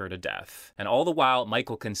stabs her to death. And all the while,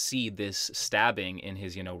 Michael can see this stabbing in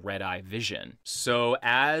his, you know, red eye vision. So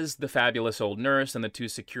as the fabulous old nurse and the two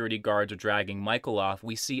security guards are dragging Michael off,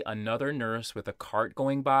 we see another nurse with a cart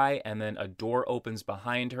going by, and then a door opens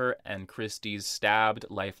behind her, and Christy's stabbed,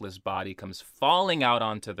 lifeless body comes falling out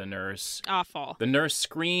onto the nurse. Awful. The nurse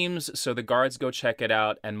screams, so the guards go check it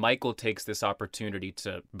out, and Michael takes this opportunity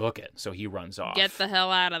to book it, so he runs off. Get the hell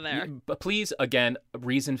out of there. But please, again,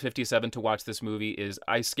 reason 50 57 to watch this movie is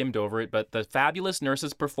I skimmed over it, but the fabulous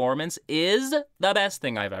nurse's performance is the best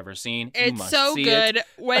thing I've ever seen. You It's must so see good it.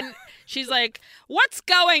 when she's like, "What's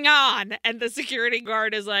going on?" And the security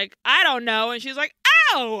guard is like, "I don't know." And she's like,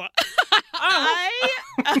 "Ow!"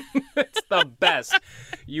 It's the best.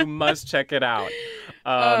 You must check it out.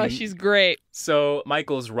 Oh, she's great. So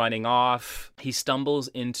Michael's running off. He stumbles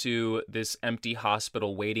into this empty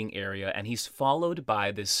hospital waiting area, and he's followed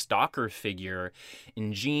by this stalker figure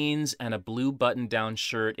in jeans and a blue button-down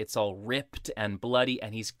shirt. It's all ripped and bloody,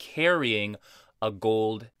 and he's carrying a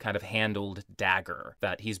gold kind of handled dagger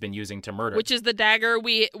that he's been using to murder. Which is the dagger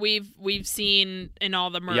we've seen in all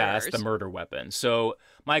the murders. Yeah, that's the murder weapon. So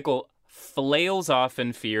Michael flails off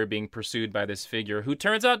in fear, being pursued by this figure who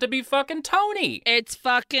turns out to be fucking Tony. It's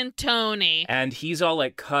fucking Tony. And he's all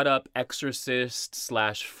like cut up exorcist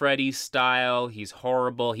 / Freddy style. He's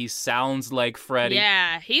horrible. He sounds like Freddy.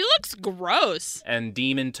 Yeah, he looks gross. And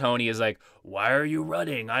Demon Tony is like, "Why are you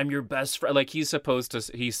running? I'm your best friend." Like, he's supposed to,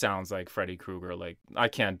 he sounds like Freddy Krueger. Like, I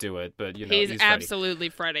can't do it, but you know, he's Freddy. Absolutely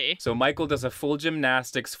Freddy. So Michael does a full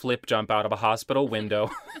gymnastics flip jump out of a hospital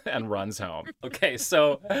window and runs home. Okay,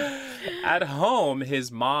 so at home,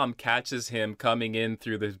 his mom catches him coming in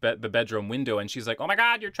through the bedroom window, and she's like, "Oh my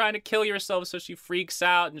God, you're trying to kill yourself." So she freaks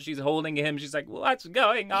out, and she's holding him. She's like, "What's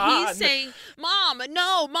going on?" He's saying, "Mom,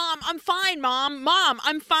 no, Mom, I'm fine, Mom. Mom,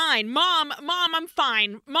 I'm fine. Mom, I'm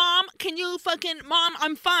fine. Mom, can you fucking, Mom,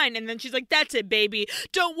 I'm fine." And then she's like, "That's it, baby.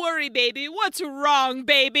 Don't worry, baby. What's wrong,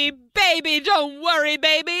 baby? Baby, don't worry,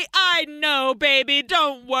 baby. I know, baby.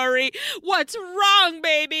 Don't worry. What's wrong,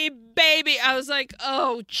 baby? Baby." I was like,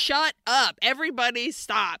 "Oh, shut up. Everybody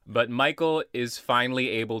stop." But Michael is finally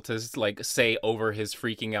able to like say over his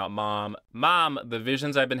freaking out mom, "Mom, the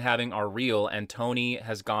visions I've been having are real, and Tony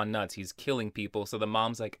has gone nuts. He's killing people." So the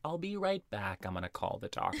mom's like, "I'll be right back. I'm going to call the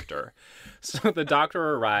doctor." So the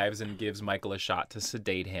doctor arrives and gives Michael a shot to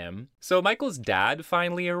sedate him. So Michael's dad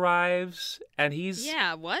finally arrives, and he's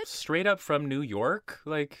Yeah, what? straight up from New York.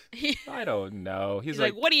 Like, I don't know. He's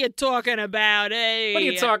like, "What are you talking about? Hey, "What are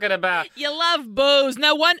you talking about?" You love booze.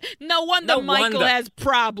 No wonder No Michael wonder. has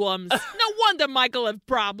problems. No wonder Michael has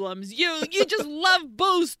problems. You just love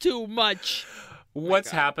booze too much."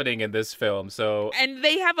 What's happening in this film? So And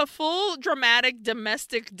they have a full dramatic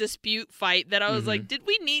domestic dispute fight that I was like, did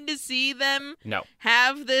we need to see them no.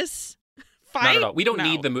 have this fight? Not at all. We don't No.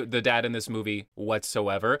 need the dad in this movie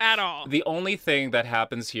whatsoever. At all. The only thing that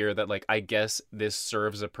happens here that, like, I guess this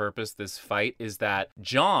serves a purpose, this fight, is that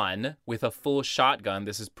John, with a full shotgun,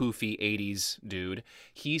 this is poofy 80s dude,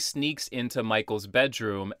 he sneaks into Michael's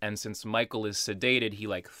bedroom, and since Michael is sedated, he,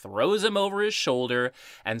 like, throws him over his shoulder,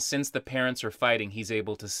 and since the parents are fighting, he's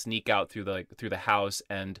able to sneak out through the house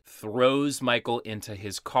and throws Michael into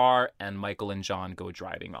his car, and Michael and John go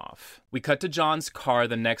driving off. We cut to John's car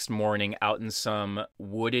the next morning out in some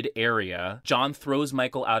wooded area. John throws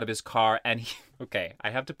Michael out of his car, and okay, I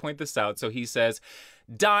have to point this out. So he says,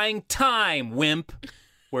 "Dying time, wimp,"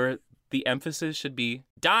 where the emphasis should be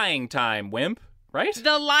dying time, wimp, right?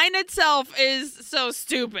 The line itself is so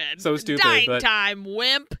stupid. So stupid, Dying but- time,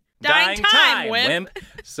 wimp. Dying time, wimp.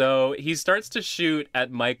 So he starts to shoot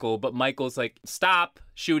at Michael, but Michael's like, "Stop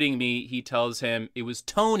shooting me." He tells him, "It was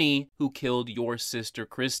Tony who killed your sister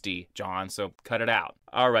Christy, John, so cut it out."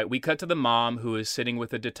 All right, we cut to the mom, who is sitting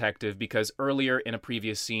with a detective because earlier in a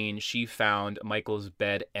previous scene, she found Michael's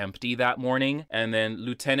bed empty that morning. And then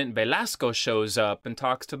Lieutenant Velasco shows up and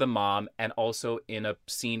talks to the mom, and also in a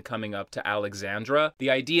scene coming up to Alexandra.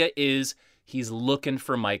 The idea is he's looking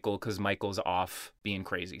for Michael because Michael's off being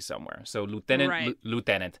crazy somewhere. So Lieutenant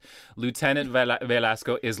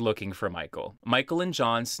Velasco is looking for Michael. Michael and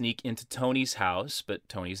John sneak into Tony's house, but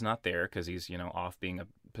Tony's not there because he's, off being a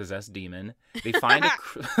possessed demon. They find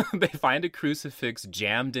they find a crucifix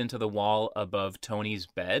jammed into the wall above Tony's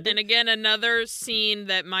bed. And again, another scene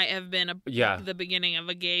that might have been the beginning of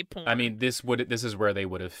a gay porn. I mean, this is where they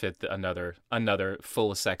would have fit another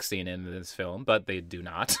full sex scene in this film, but they do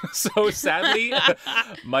not. So sadly,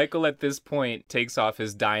 Michael at this point takes off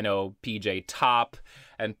his dino PJ top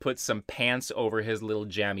and puts some pants over his little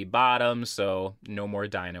jammy bottom, so no more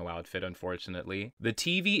dino outfit, unfortunately. The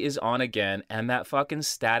TV is on again, and that fucking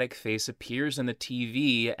static face appears in the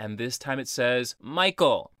TV, and this time it says,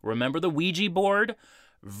 "Michael, remember the Ouija board?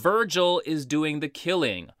 Virgil is doing the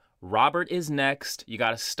killing. Robert is next. You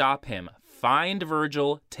gotta stop him. Find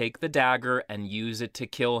Virgil, take the dagger, and use it to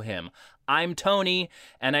kill him. I'm Tony,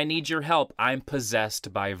 and I need your help. I'm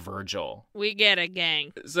possessed by Virgil." We get it,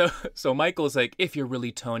 gang. So Michael's like, "If you're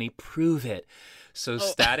really Tony, prove it." So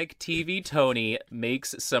Static TV Tony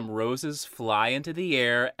makes some roses fly into the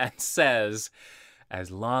air and says, As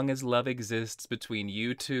long as love exists between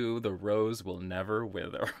you two, the rose will never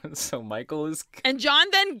wither. So Michael is... And John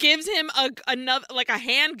then gives him another, like a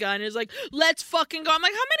handgun. Is like, let's fucking go. I'm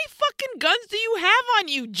like, how many fucking guns do you have on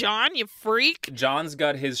you, John, you freak? John's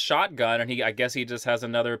got his shotgun, and I guess he just has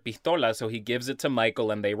another pistola, so he gives it to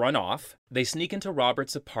Michael, and they run off. They sneak into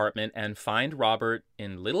Robert's apartment and find Robert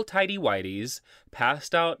in little tidy whities,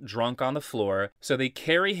 passed out drunk on the floor. So they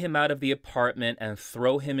carry him out of the apartment and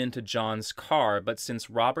throw him into John's car. But since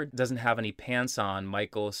Robert doesn't have any pants on,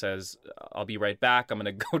 Michael says, I'll be right back. I'm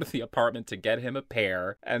going to go to the apartment to get him a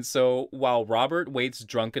pair. And so while Robert waits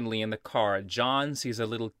drunkenly in the car, John sees a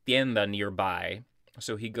little tienda nearby.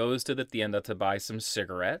 So he goes to the tienda to buy some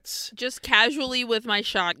cigarettes. Just casually with my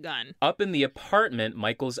shotgun. Up in the apartment,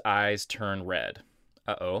 Michael's eyes turn red.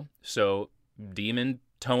 Uh-oh. So Demon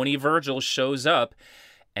Tony Virgil shows up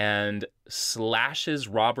and slashes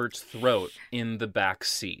Robert's throat in the back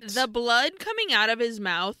seat. The blood coming out of his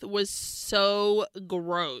mouth was so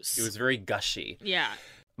gross. It was very gushy. Yeah.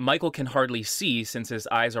 Michael can hardly see since his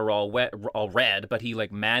eyes are all red, but he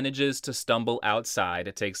manages to stumble outside.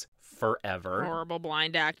 It takes forever. Horrible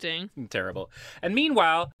blind acting. Terrible. And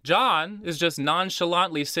meanwhile, John is just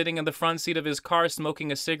nonchalantly sitting in the front seat of his car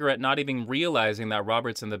smoking a cigarette, not even realizing that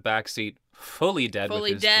Robert's in the back seat, fully dead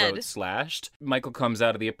with his throat slashed. Michael comes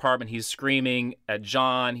out of the apartment. He's screaming at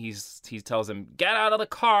John. He tells him, get out of the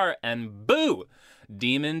car, and boo!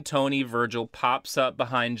 Demon Tony Virgil pops up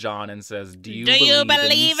behind John and says, Do you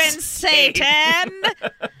believe in Satan?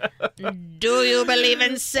 Do you believe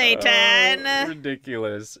in Satan? Oh,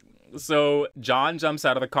 ridiculous. So John jumps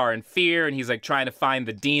out of the car in fear, and he's trying to find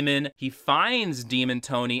the demon. He finds Demon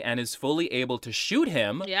Tony and is fully able to shoot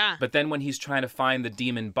him. Yeah. But then when he's trying to find the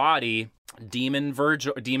demon body, Demon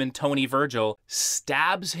Tony Virgil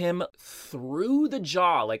stabs him through the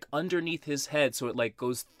jaw, underneath his head. So it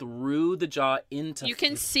goes through the jaw into You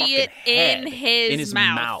can his see it head, in his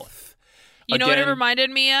mouth. You know what it reminded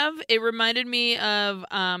me of? It reminded me of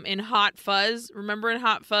in Hot Fuzz. Remember in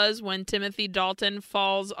Hot Fuzz when Timothy Dalton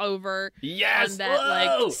falls over on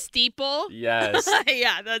that steeple? Yes.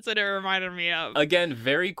 Yeah, that's what it reminded me of. Again,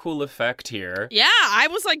 very cool effect here. Yeah, I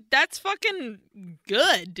was like, that's fucking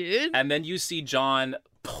good, dude. And then you see John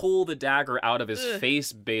pull the dagger out of his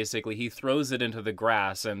face, basically. He throws it into the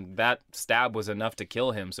grass, and that stab was enough to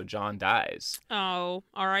kill him, so John dies. Oh,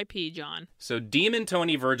 R.I.P. John. So Demon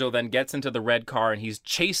Tony Virgil then gets into the red car, and he's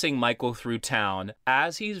chasing Michael through town.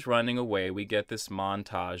 As he's running away, we get this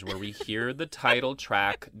montage where we hear the title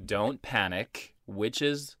track, Don't Panic, which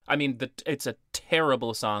is, it's a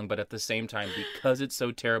terrible song, but at the same time, because it's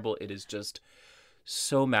so terrible, it is just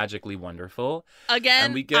so magically wonderful. Again,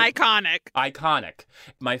 and we get iconic.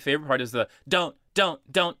 My favorite part is the don't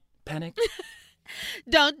panic.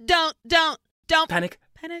 don't panic.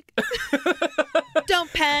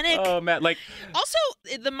 Don't panic. Oh man, also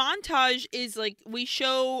the montage is we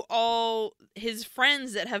show all his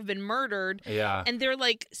friends that have been murdered. Yeah. And they're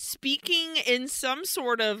speaking in some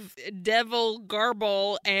sort of devil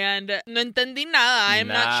garble, and no entendí nada. I'm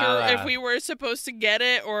not sure if we were supposed to get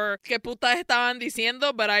it or que puta estaban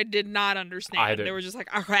diciendo, but I did not understand. They were just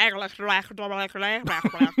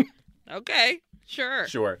okay, sure.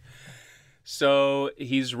 Sure. So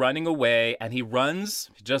he's running away, and he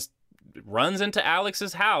just runs into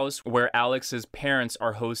Alex's house, where Alex's parents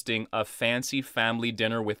are hosting a fancy family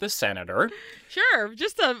dinner with the senator. Sure,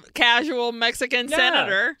 just a casual Mexican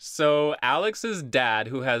senator. So Alex's dad,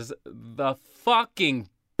 who has the fucking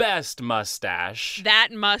best mustache. That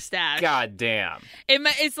mustache. God damn.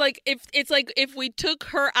 It's like if we took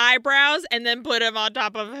her eyebrows and then put them on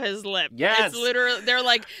top of his lip. Yes. It's literally, they're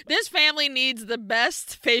like, this family needs the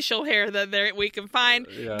best facial hair that we can find.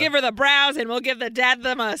 Yeah. Give her the brows and we'll give the dad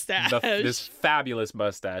the mustache. This fabulous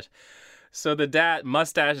mustache. So the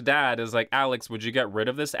mustache dad is like, Alex, would you get rid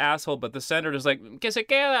of this asshole? But the senator's like, que se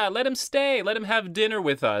queda, let him stay, let him have dinner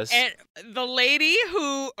with us. And the lady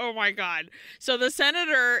who, oh my God. So the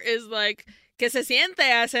senator is like, que se siente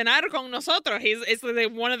a cenar con nosotros. It's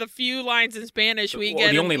like one of the few lines in Spanish we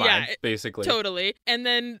get. The only line, basically. Totally. And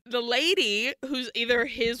then the lady, who's either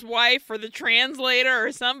his wife or the translator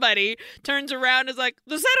or somebody, turns around and is like,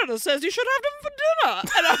 the senator says you should have them for dinner.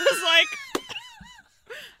 And I was like...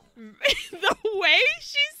 The way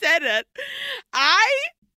she said it, I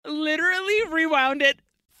literally rewound it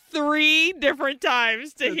 3 different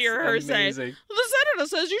times to hear her say, the senator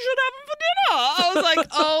says you should have him for dinner. I was like,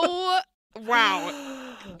 oh, wow.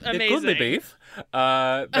 Amazing. It could be beef.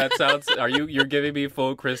 That sounds, you're giving me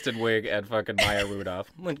full Kristen Wiig and fucking Maya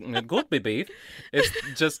Rudolph. It could be beef. It's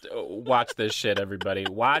just, watch this shit, everybody.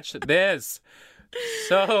 Watch this.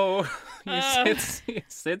 So he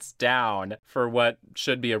sits down for what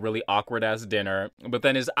should be a really awkward-ass dinner, but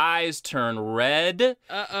then his eyes turn red,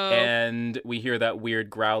 and we hear that weird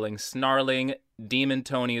growling, snarling. Demon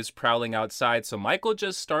Tony is prowling outside, so Michael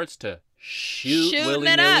just starts to shoot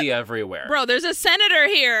willy-nilly everywhere. Bro, there's a senator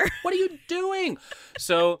here. What are you doing?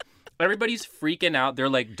 So everybody's freaking out. They're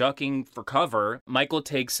like ducking for cover. Michael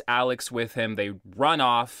takes Alex with him. They run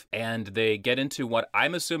off and they get into what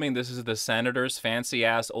I'm assuming this is the senator's fancy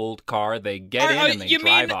ass old car. They get in and they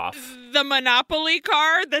drive off. The Monopoly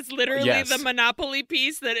car that's literally Yes. the Monopoly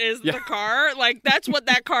piece that is the car? Like, that's what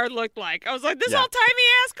that car looked like. I was like, this Yeah. old tiny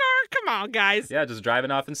ass car? Come on, guys. Yeah, just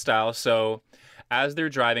driving off in style. So as they're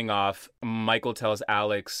driving off, Michael tells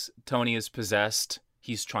Alex, Tony is possessed.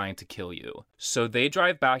 He's trying to kill you. So they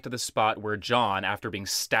drive back to the spot where John, after being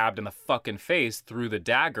stabbed in the fucking face through the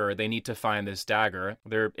dagger, they need to find this dagger.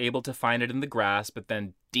 They're able to find it in the grass, but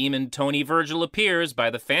then Demon Tony Virgil appears by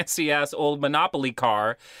the fancy-ass old Monopoly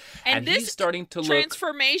car, and this he's starting to look...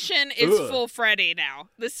 transformation is Ugh. full Freddy now.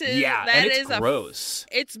 This is Yeah, that and it's is gross.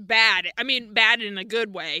 It's bad. I mean, bad in a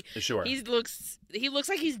good way. Sure. He looks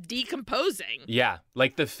like he's decomposing. Yeah,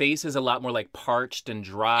 like the face is a lot more like parched and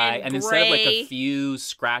dry, And and instead of like gray. a few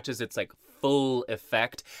scratches, it's like full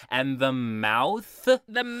effect. And the mouth,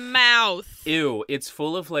 The mouth. ew, it's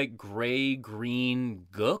full of like gray green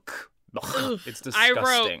gook. Ugh, it's I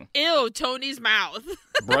disgusting. wrote, ew, Tony's mouth.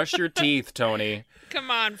 Brush your teeth, Tony.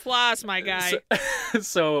 Come on, floss, my guy.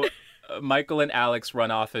 So Michael and Alex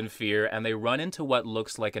run off in fear, and they run into what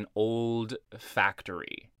looks like an old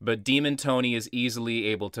factory. But Demon Tony is easily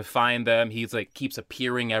able to find them. He's like keeps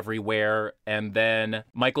appearing everywhere, and then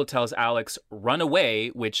Michael tells Alex run away,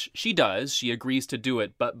 which she does. She agrees to do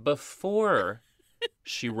it, but before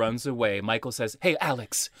she runs away, Michael says, "Hey,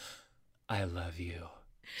 Alex, I love you."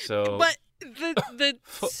 So But the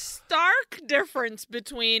stark difference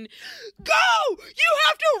between go, you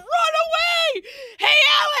have to run away.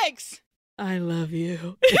 Hey, Alex, I love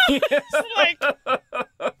you. It's like,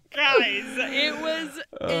 guys, it was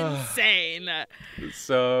insane.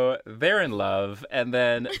 So they're in love, and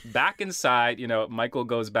then back inside, Michael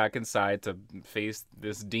goes back inside to face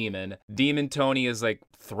this demon. Demon Tony is like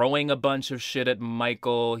throwing a bunch of shit at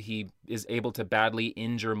Michael. He is able to badly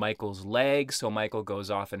injure Michael's leg, so Michael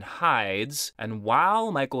goes off and hides. And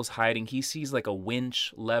while Michael's hiding, he sees like a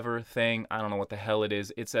winch lever thing. I don't know what the hell it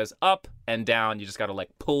is. It says up and down. You just gotta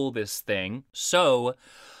like pull this thing. So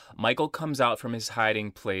Michael comes out from his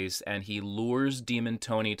hiding place and he lures Demon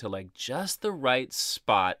Tony to like just the right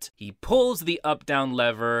spot. He pulls the up-down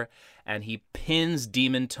lever and he pins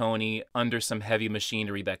Demon Tony under some heavy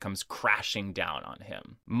machinery that comes crashing down on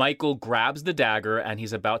him. Michael grabs the dagger and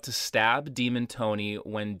he's about to stab Demon Tony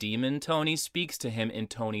when Demon Tony speaks to him in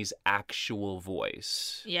Tony's actual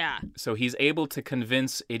voice. Yeah. So he's able to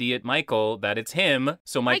convince idiot Michael that it's him.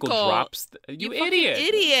 So Michael drops... You fucking idiot!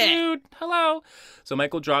 idiot. Dude, hello! So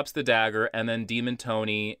Michael drops the dagger and then Demon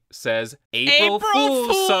Tony says, April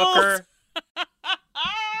Fool's, sucker!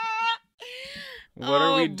 What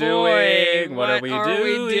are we doing? What are we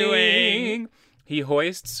doing? He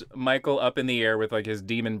hoists Michael up in the air with like his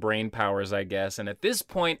demon brain powers, I guess. And at this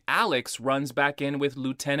point, Alex runs back in with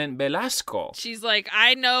Lieutenant Velasco. She's like,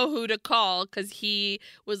 I know who to call, because he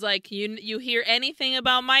was like, you hear anything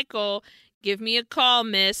about Michael, give me a call,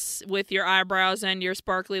 miss, with your eyebrows and your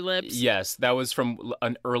sparkly lips. Yes, that was from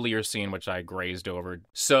an earlier scene, which I grazed over.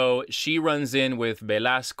 So she runs in with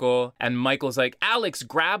Velasco, and Michael's like, Alex,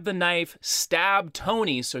 grab the knife, stab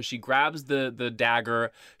Tony. So she grabs the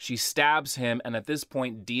dagger, she stabs him, and at this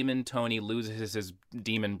point, Demon Tony loses his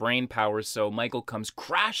demon brain powers, so Michael comes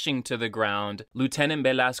crashing to the ground. Lieutenant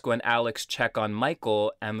Velasco and Alex check on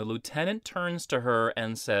Michael, and the lieutenant turns to her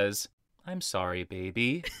and says, I'm sorry,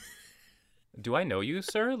 baby. Do I know you,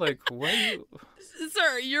 sir? Like, what are you...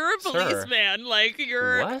 Sir, you're a policeman. Like,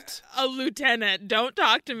 you're What? a lieutenant. Don't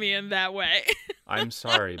talk to me in that way. I'm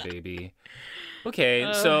sorry, baby.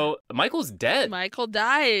 Okay, so Michael's dead. Michael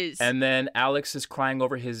dies. And then Alex is crying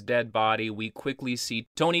over his dead body. We quickly see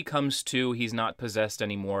Tony comes to. He's not possessed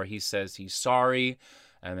anymore. He says he's sorry.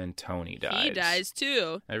 And then Tony dies. He dies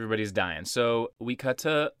too. Everybody's dying. So we cut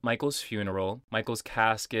to Michael's funeral. Michael's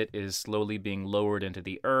casket is slowly being lowered into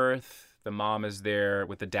the earth. The mom is there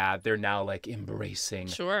with the dad. They're now like embracing.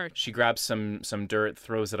 Sure. She grabs some dirt,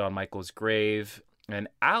 throws it on Michael's grave. And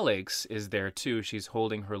Alex is there too. She's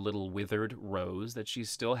holding her little withered rose that she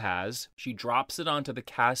still has. She drops it onto the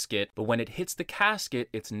casket, but when it hits the casket,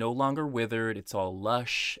 it's no longer withered. It's all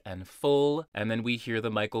lush and full. And then we hear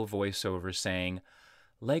the Michael voiceover saying,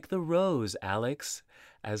 like the rose, Alex.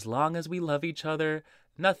 As long as we love each other,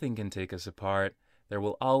 nothing can take us apart. There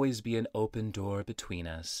will always be an open door between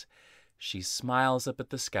us. She smiles up at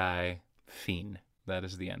the sky. Fin. That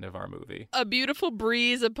is the end of our movie. A beautiful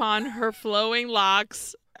breeze upon her flowing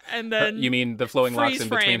locks, and then You mean the flowing locks freeze in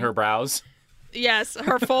between frame. her brows? Yes,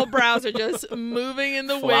 her full brows are just moving in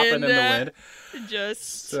the Flopping wind. in the wind.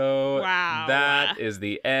 Just So wow. that is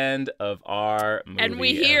the end of our movie. and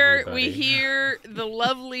we hear everybody. the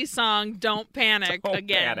lovely song "Don't Panic" Don't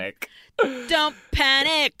again. panic. Don't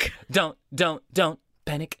panic. Don't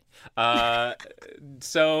panic.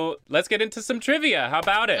 So let's get into some trivia. How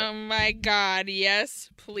about it? Oh my God! Yes,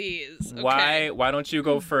 please. Okay. Why don't you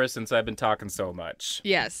go first since I've been talking so much?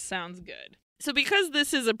 Yes, sounds good. So because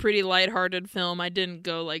this is a pretty lighthearted film, I didn't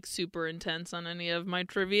go like super intense on any of my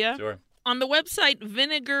trivia. Sure. On the website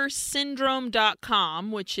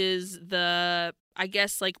vinegarsyndrome.com, which is the, I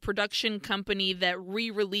guess, like production company that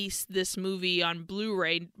re-released this movie on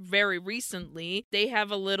Blu-ray very recently, they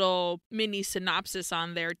have a little mini synopsis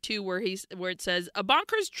on there too where it says, a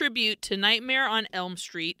bonkers tribute to Nightmare on Elm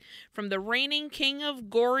Street from the reigning king of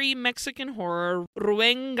gory Mexican horror,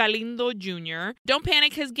 Rubén Galindo Jr. Don't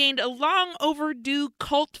Panic has gained a long overdue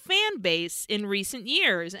cult fan base in recent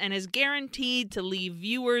years and is guaranteed to leave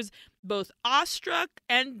viewers both awestruck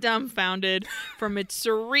and dumbfounded from its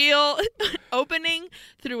surreal opening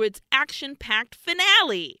through its action-packed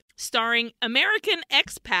finale. Starring American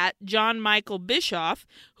expat John Michael Bischoff,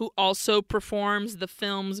 who also performs the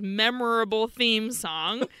film's memorable theme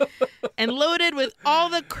song, and loaded with all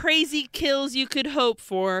the crazy kills you could hope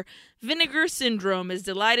for, Vinegar Syndrome is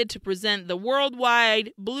delighted to present the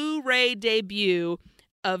worldwide Blu-ray debut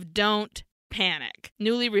of Don't Panic,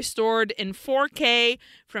 newly restored in 4K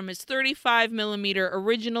from its 35mm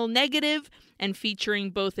original negative and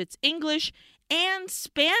featuring both its English and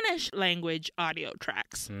Spanish language audio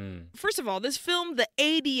tracks. First of all, this film, the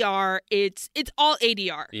ADR, it's all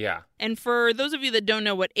ADR. Yeah. And for those of you that don't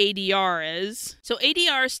know what ADR is, so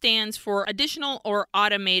ADR stands for Additional or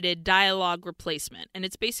Automated Dialogue Replacement. And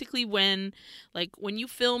it's basically when you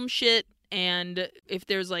film shit and if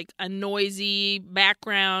there's like a noisy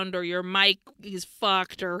background or your mic is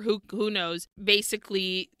fucked or who knows,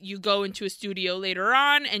 basically you go into a studio later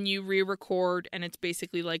on and you re-record and it's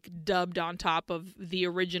basically like dubbed on top of the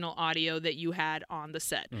original audio that you had on the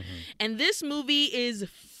set. Mm-hmm. And this movie is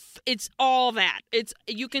it's all that.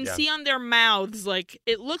 You can see on their mouths like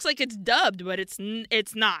it looks like it's dubbed, but it's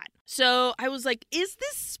not. So I was like, is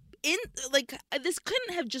this this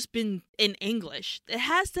couldn't have just been in English. It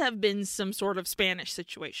has to have been some sort of Spanish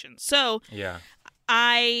situation. So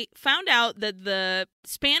I found out that the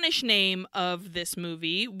Spanish name of this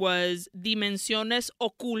movie was Dimensiones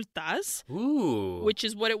Ocultas, which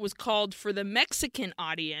is what it was called for the Mexican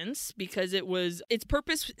audience because its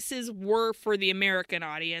purposes were for the American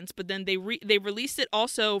audience, but then they released it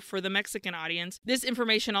also for the Mexican audience. This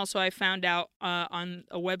information also I found out on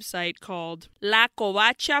a website called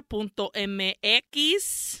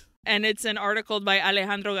lacovacha.mx. And it's an article by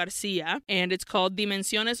Alejandro Garcia, and it's called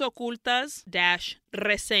Dimensiones Ocultas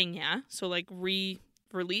 -reseña. So like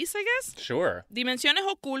re-release, I guess? Sure. Dimensiones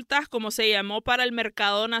Ocultas, como se llamó para el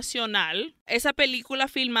mercado nacional, esa película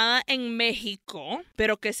filmada en México,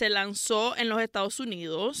 pero que se lanzó en los Estados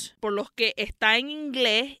Unidos, por lo que está en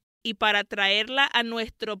inglés. Y para traerla a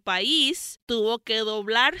nuestro país, tuvo que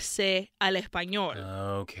doblarse al español.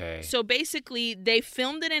 Okay. So basically, they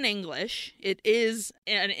filmed it in English. It is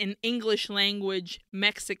an English language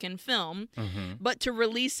Mexican film. Mm-hmm. But to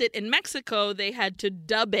release it in Mexico, they had to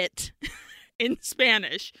dub it in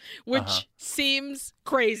Spanish, which seems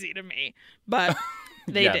crazy to me. But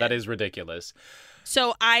they did. Yeah, that is ridiculous.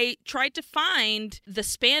 So I tried to find the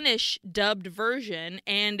Spanish dubbed version,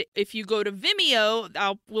 and if you go to Vimeo,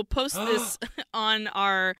 we'll post this on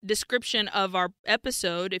our description of our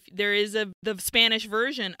episode. If there is the Spanish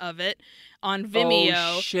version of it on Vimeo.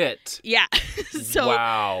 Oh shit! Yeah. So,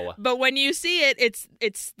 wow. But when you see it, it's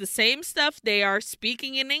the same stuff. They are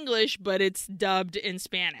speaking in English, but it's dubbed in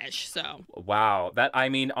Spanish. So wow,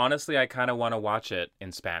 honestly, I kind of want to watch it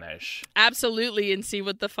in Spanish. Absolutely, and see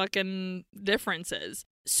what the fucking difference is.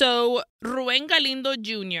 So, Rubén Galindo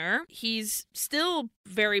Jr., he's still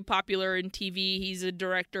very popular in TV. He's a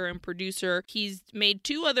director and producer. He's made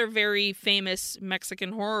two other very famous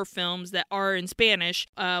Mexican horror films that are in Spanish.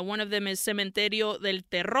 One of them is Cementerio del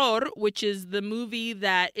Terror, which is the movie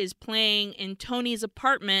that is playing in Tony's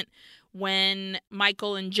apartment when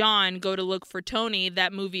Michael and John go to look for Tony.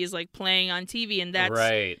 That movie is like playing on TV, and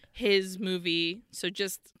that's his movie. So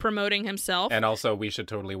just promoting himself. And also, we should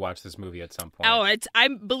totally watch this movie at some point. Oh, I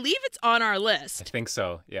believe it's on our list. I think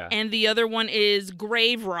so, yeah. And the other one is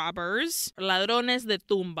Grave Robbers, Ladrones de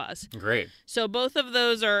Tumbas. Great. So both of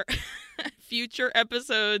those are future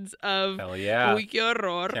episodes of Hell yeah. Uy, qué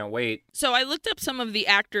horror. Can't wait. So I looked up some of the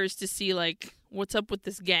actors to see, like, what's up with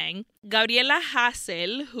this gang. Gabriela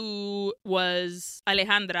Hassel, who was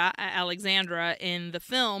Alexandra in the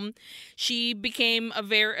film, she became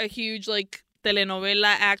a huge, like,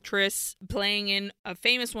 telenovela actress playing in a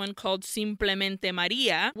famous one called Simplemente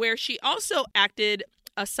Maria, where she also acted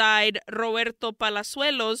aside Roberto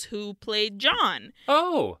Palazuelos, who played John.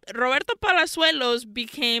 Oh. Roberto Palazuelos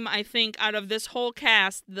became, I think, out of this whole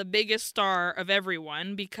cast, the biggest star of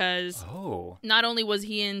everyone because not only was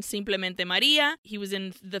he in Simplemente Maria, he was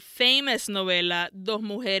in the famous novela Dos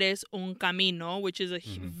Mujeres, Un Camino, which is a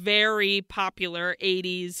very popular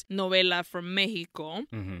 80s novela from Mexico.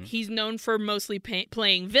 Mm-hmm. He's known for mostly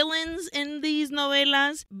playing villains in these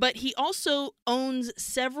novelas, but he also owns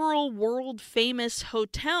several world-famous hotels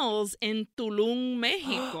in Tulum,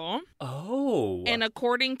 Mexico. Oh. And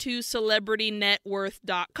according to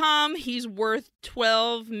CelebrityNetWorth.com, he's worth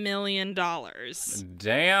 $12 million.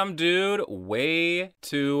 Damn, dude. Way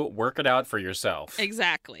to work it out for yourself.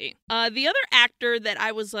 Exactly. The other actor that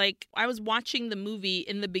I was watching the movie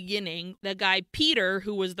in the beginning, the guy Peter,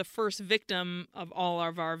 who was the first victim of all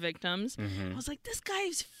of our victims, I was like, this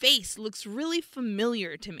guy's face looks really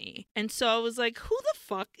familiar to me. And so I was like, who the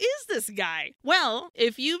fuck is this guy? Well,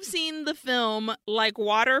 if you've seen the film Like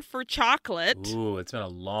Water for Chocolate... Ooh, it's been a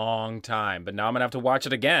long time, but now I'm going to have to watch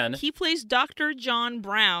it again. He plays Dr. John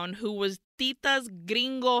Brown, who was Tita's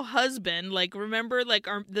gringo husband. Like, remember, like,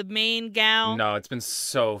 the main gal? No, it's been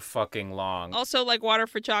so fucking long. Also, Like Water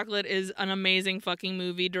for Chocolate is an amazing fucking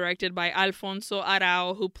movie directed by Alfonso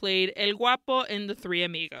Arau, who played El Guapo in The Three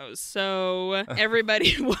Amigos. So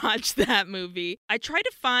everybody watch that movie. I try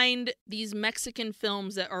to find these Mexican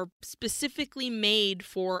films that are specifically made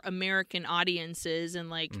for American audiences and,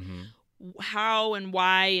 like, how and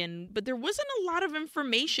why, but there wasn't a lot of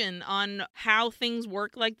information on how things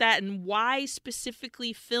work like that and why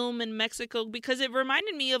specifically film in Mexico, because it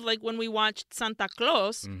reminded me of, like, when we watched Santa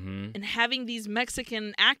Claus and having these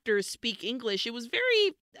Mexican actors speak English.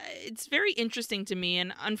 It's very interesting to me,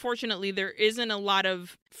 and unfortunately there isn't a lot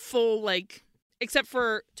of full, like, except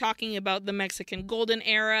for talking about the Mexican golden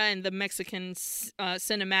era and the Mexican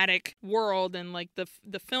cinematic world and, like, the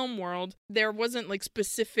film world, there wasn't, like,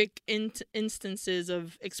 specific instances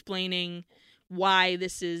of explaining why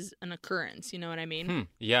this is an occurrence. You know what I mean?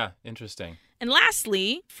 Yeah, interesting. And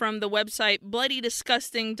lastly, from the website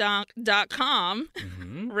bloodydisgusting.com,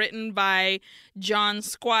 written by John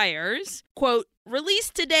Squires, quote,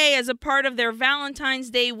 released today as a part of their Valentine's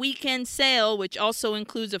Day weekend sale, which also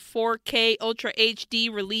includes a 4K Ultra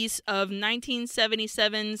HD release of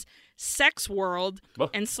 1977's Sex World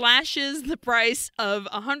and slashes the price of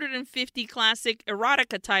 150 classic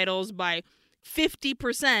erotica titles by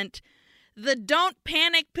 50%. The Don't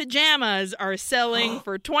Panic pajamas are selling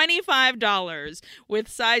for $25, with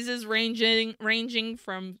sizes ranging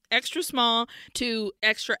from extra small to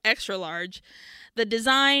extra, extra large. The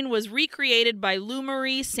design was recreated by Lou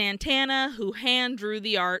Marie Santana, who hand drew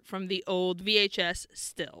the art from the old VHS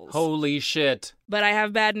stills. Holy shit. But I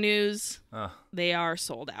have bad news. They are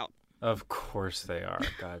sold out. Of course they are.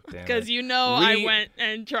 God damn it. Because I went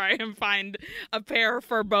and tried and find a pair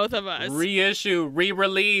for both of us. Reissue,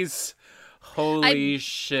 re-release. Holy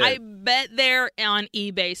shit. I bet they're on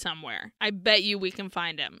eBay somewhere. I bet you we can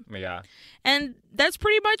find them. Yeah. And that's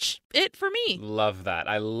pretty much it for me. Love that.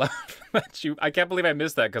 I love that I can't believe I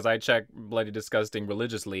missed that because I check Bloody Disgusting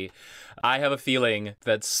religiously. I have a feeling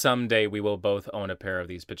that someday we will both own a pair of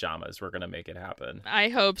these pajamas. We're going to make it happen. I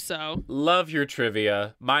hope so. Love your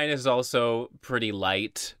trivia. Mine is also pretty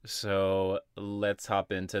light, so let's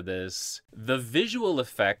hop into this. The visual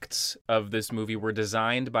effects of this movie were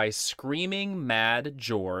designed by Screaming Mad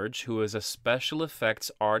George, who is a special effects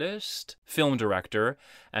artist, film director,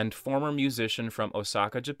 and former musician from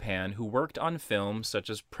Osaka, Japan, who worked on films such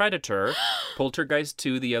as Predator, Poltergeist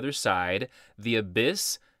 2: The Other Side, The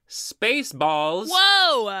Abyss, Spaceballs,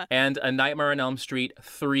 whoa, and A Nightmare on Elm Street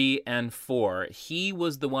 3 and 4. He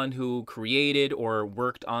was the one who created or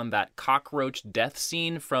worked on that cockroach death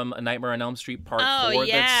scene from A Nightmare on Elm Street Part 4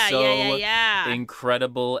 that's so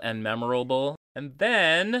incredible and memorable. And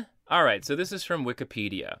then... All right, so this is from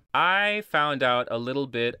Wikipedia. I found out a little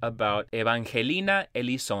bit about Evangelina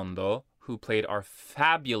Elizondo, who played our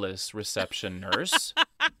fabulous reception nurse.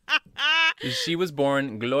 She was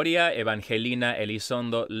born Gloria Evangelina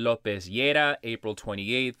Elizondo Lopez Llera, April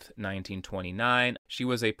 28th, 1929. She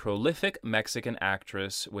was a prolific Mexican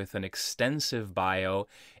actress with an extensive bio,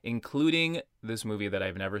 including this movie that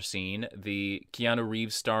I've never seen, the Keanu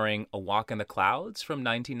Reeves starring A Walk in the Clouds from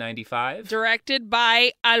 1995. Directed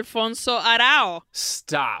by Alfonso Arau.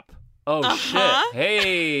 Stop. Oh, shit.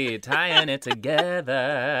 Hey, tying it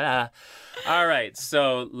together. All right,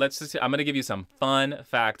 so I'm going to give you some fun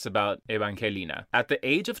facts about Evangelina. At the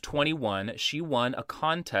age of 21, she won a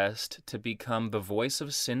contest to become the voice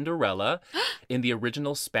of Cinderella in the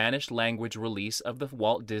original Spanish language release of the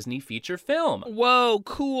Walt Disney feature film. Whoa,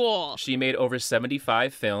 cool. She made over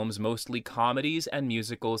 75 films, mostly comedies and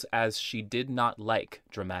musicals, as she did not like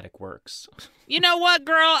dramatic works. You know what,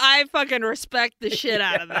 girl? I fucking respect the shit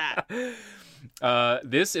out of that.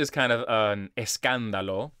 This is kind of an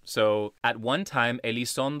escándalo. So, at one time,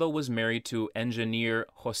 Elizondo was married to engineer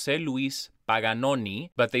José Luis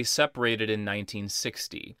Paganoni, but they separated in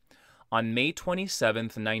 1960. On May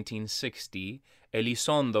 27th, 1960,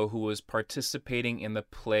 Elizondo, who was participating in the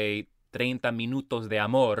play 30 Minutos de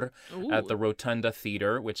Amor at the Rotunda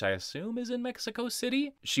Theater, which I assume is in Mexico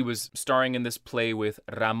City. She was starring in this play with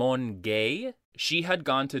Ramon Gay. She had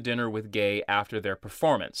gone to dinner with Gay after their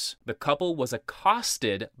performance. The couple was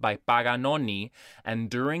accosted by Paganoni, and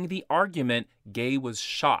during the argument, Gay was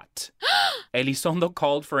shot. Elizondo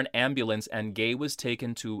called for an ambulance, and Gay was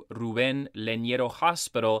taken to Rubén Leñero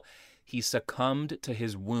Hospital. He succumbed to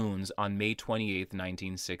his wounds on May 28th,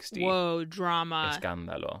 1960. Whoa, drama.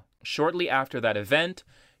 Escándalo. Shortly after that event,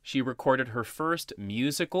 she recorded her first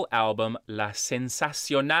musical album, La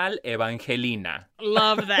Sensacional Evangelina.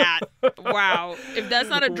 Love that. Wow. If that's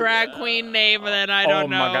not a drag queen name, then I don't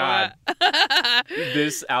know. Oh, my God.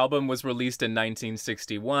 This album was released in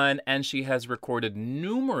 1961, and she has recorded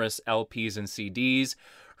numerous LPs and CDs.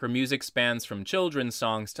 Her music spans from children's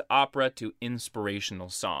songs to opera to inspirational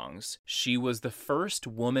songs. She was the first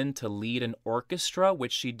woman to lead an orchestra,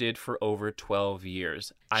 which she did for over 12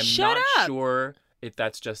 years. I'm Shut not up. sure if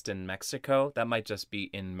that's just in Mexico. That might just be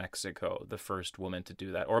in Mexico, the first woman to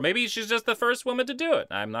do that. Or maybe she's just the first woman to do it.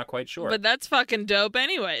 I'm not quite sure. But that's fucking dope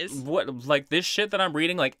anyways. What, like this shit that I'm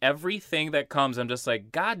reading, like everything that comes, I'm just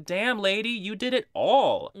like, God damn, lady, you did it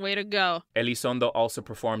all. Way to go. Elizondo also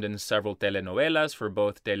performed in several telenovelas for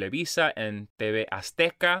both Televisa and TV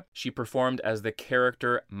Azteca. She performed as the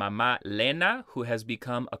character Mama Lena, who has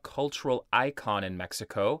become a cultural icon in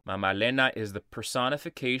Mexico. Mama Lena is the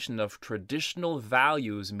personification of traditional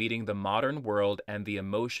values meeting the modern world and the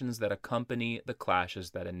emotions that accompany the clashes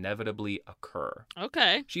that inevitably occur.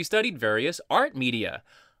 Okay. She studied various art media,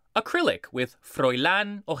 acrylic with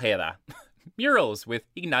Froilán Ojeda, murals with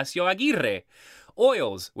Ignacio Aguirre,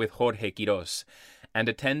 oils with Jorge Quiros, and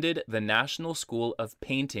attended the National School of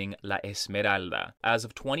Painting La Esmeralda. As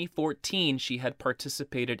of 2014, she had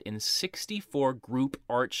participated in 64 group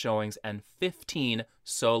art showings and 15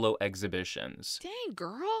 solo exhibitions. Dang,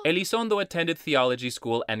 girl. Elizondo attended theology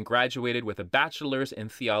school and graduated with a bachelor's in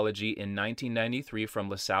theology in 1993 from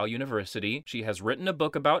LaSalle University. She has written a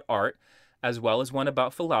book about art, as well as one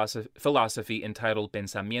about philosophy entitled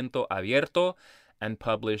Pensamiento Abierto, and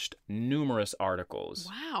published numerous articles.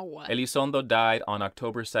 Wow. Elizondo died on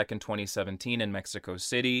October 2nd, 2017 in Mexico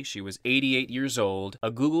City. She was 88 years old.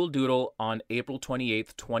 A Google Doodle on April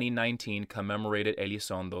 28th, 2019 commemorated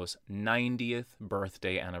Elizondo's 90th birth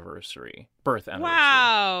anniversary.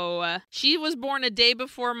 Wow. She was born a day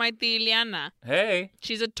before my tia Ileana. Hey.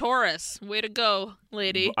 She's a Taurus. Way to go,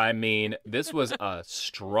 lady. I mean, this was a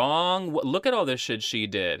strong... Look at all this shit she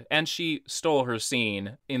did. And she stole her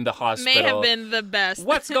scene in the hospital. May have been the best.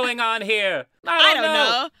 What's going on here? I don't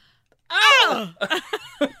know.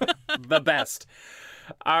 Oh! The best.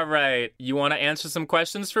 All right. You want to answer some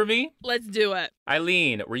questions for me? Let's do it.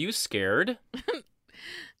 Eileen, were you scared?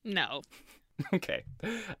 No. Okay.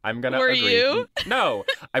 I'm going to Were agree. you? No.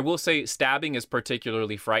 I will say stabbing is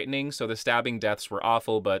particularly frightening, so the stabbing deaths were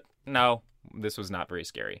awful, but no, this was not very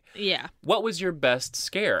scary. Yeah. What was your best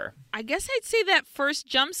scare? I guess I'd say that first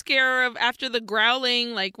jump scare of after the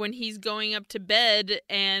growling, like when he's going up to bed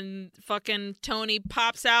and fucking Tony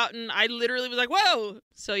pops out and I literally was like, whoa.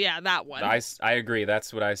 So yeah, that one. I agree.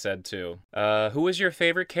 That's what I said too. Who was your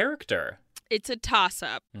favorite character? It's a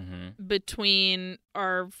toss-up Mm-hmm. between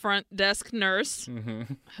our front desk nurse,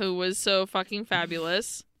 Mm-hmm. who was so fucking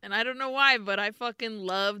fabulous. And I don't know why, but I fucking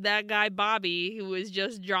loved that guy Bobby, who was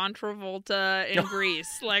just John Travolta in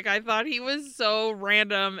Grease. Like, I thought he was so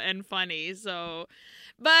random and funny. So,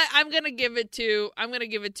 but I'm gonna give it to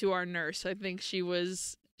our nurse. I think she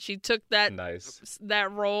took that Nice.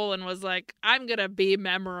 that role and was like, I'm gonna be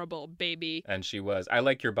memorable, baby. And she was. I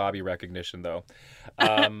like your Bobby recognition, though.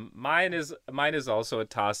 Mine is also a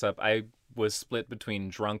toss-up. I was split between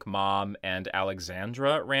Drunk Mom and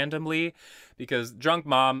Alexandra randomly, because Drunk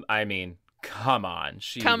Mom, I mean, come on.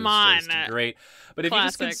 She was just great. But if you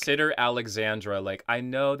just Classic. consider Alexandra, like, I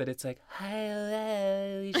know that it's like, hi,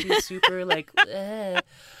 hello, she's super, like,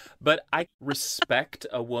 But I respect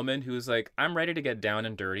a woman who's like, I'm ready to get down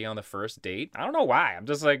and dirty on the first date. I don't know why. I'm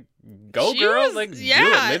just like, go, girl. Do it.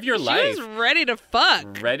 Live your life. She was ready to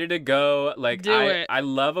fuck. Ready to go. Like, Do it. I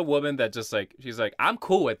love a woman that just like, she's like, I'm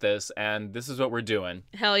cool with this, and this is what we're doing.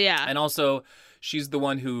 Hell yeah. And also, she's the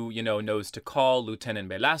one who, knows to call Lieutenant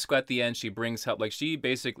Velasco at the end. She brings help. Like, she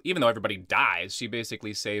basically, even though everybody dies, she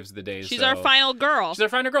basically saves the day. She's our final girl. She's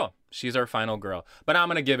our final girl. But I'm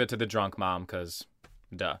going to give it to the drunk mom because,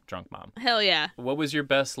 duh, drunk mom. Hell yeah. What was your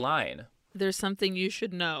best line? There's something you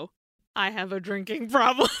should know. I have a drinking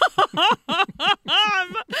problem.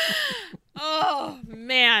 Oh,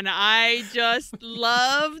 man. I just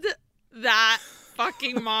loved that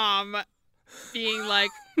fucking mom being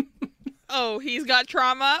like, oh, he's got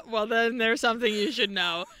trauma? Well, then there's something you should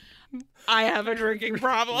know. I have a drinking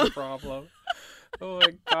problem. Oh, my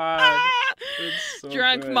God. It's so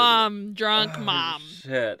Drunk good. mom.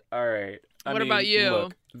 Shit. All right. What about you?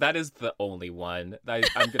 Look, that is the only one. I'm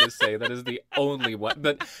going to say that is the only one.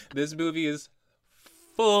 But this movie is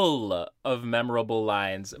full of memorable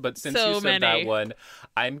lines. But since So you said many. that one,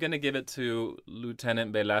 I'm going to give it to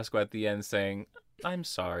Lieutenant Velasco at the end saying, I'm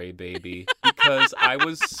sorry, baby, because I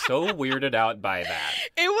was so weirded out by that.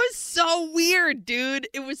 It was so weird, dude.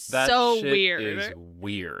 It was That so shit weird. is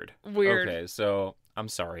weird. Weird. Okay, so I'm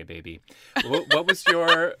sorry, baby. What was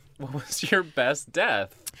your best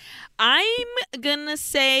death? I'm gonna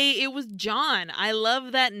say it was John. I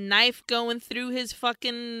love that knife going through his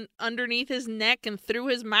fucking underneath his neck and through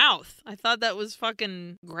his mouth. I thought that was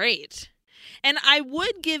fucking great. And I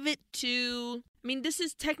would give it to, I mean, this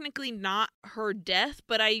is technically not her death,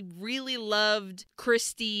 but I really loved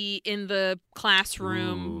Christy in the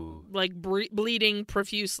classroom, like bleeding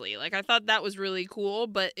profusely. Like, I thought that was really cool,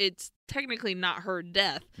 but it's technically not her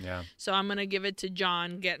death. Yeah. So I'm gonna give it to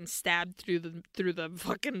John getting stabbed through the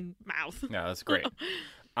fucking mouth. Yeah, that's great.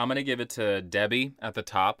 I'm going to give it to Debbie at the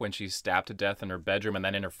top when she's stabbed to death in her bedroom and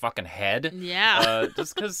then in her fucking head. Yeah.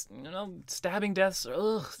 Just because, stabbing deaths,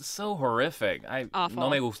 so horrific. Awful. No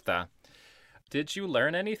me gusta. Did you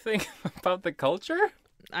learn anything about the culture?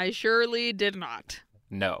 I surely did not.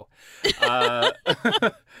 No.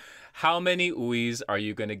 How many oohs are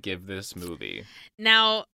you going to give this movie?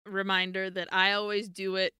 Now, reminder that I always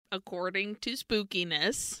do it according to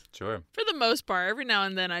spookiness. Sure. For the most part. Every now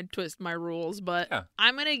and then I twist my rules, but Yeah.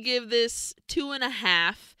 I'm going to give this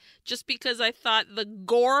 2.5 just because I thought the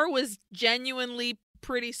gore was genuinely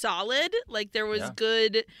pretty solid. Like, there was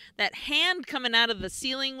good, that hand coming out of the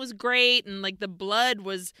ceiling was great, and like the blood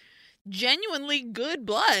was genuinely good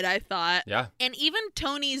blood, I thought. Yeah. And even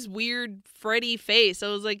Tony's weird Freddy face, I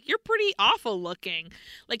was like, you're pretty awful looking.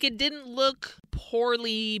 Like, it didn't look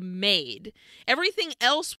poorly made. Everything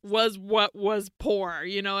else was what was poor,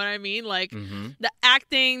 you know what I mean? Like, the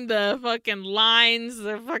acting, the fucking lines,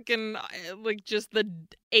 the fucking, like, just the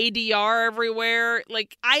ADR everywhere.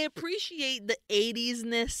 Like, I appreciate the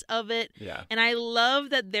 80s-ness of it. Yeah. And I love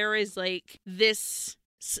that there is, like, this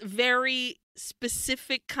very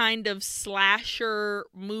specific kind of slasher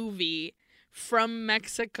movie from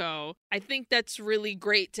Mexico. I think that's really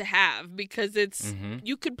great to have because it's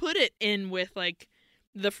you could put it in with like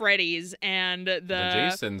the Freddys and the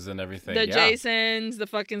Jasons and everything. The Jasons, the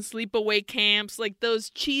fucking sleepaway camps, like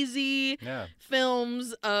those cheesy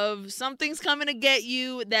films of something's coming to get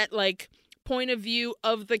you, that like point of view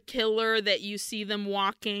of the killer that you see them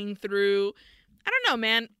walking through. I don't know,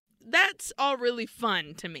 man. That's all really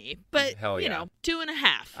fun to me. But, Hell yeah.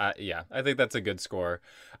 2.5. Yeah, I think that's a good score.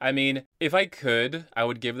 I mean, if I could, I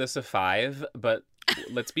would give this a 5, but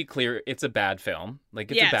let's be clear, it's a bad film.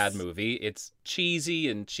 Like, it's a bad movie. It's cheesy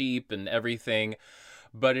and cheap and everything,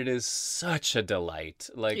 but it is such a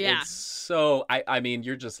delight. Like, it's so, I mean,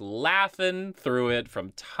 you're just laughing through it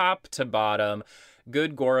from top to bottom.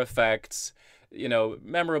 Good gore effects.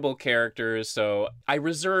 Memorable characters. So I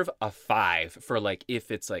reserve a 5 for like if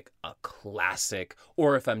it's like a classic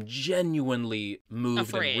or if I'm genuinely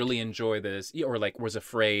moved and really enjoy this or like was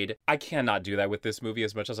afraid. I cannot do that with this movie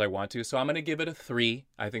as much as I want to. So I'm going to give it a 3.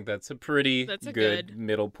 I think that's a pretty good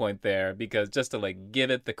middle point there because just to like give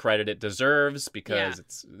it the credit it deserves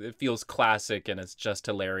because it feels classic and it's just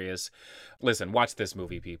hilarious. Listen, watch this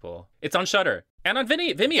movie, people. It's on Shudder. And on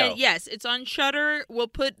Vimeo. Yes, it's on Shudder. We'll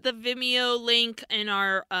put the Vimeo link in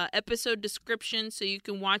our episode description so you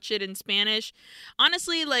can watch it in Spanish.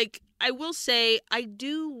 Honestly, like, I will say, I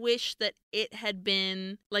do wish that it had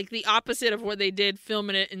been like the opposite of what they did, film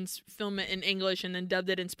it in English and then dubbed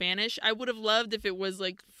it in Spanish. I would have loved if it was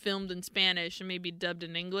like filmed in Spanish and maybe dubbed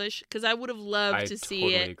in English because I would have loved to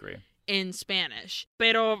see it agree. in Spanish.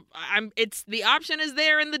 Pero it's the option is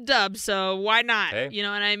there in the dub, so why not? Hey, you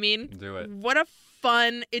know what I mean? do it. What a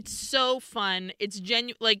fun. It's so fun. It's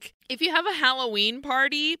genuine. Like, if you have a Halloween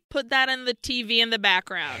party, put that on the TV in the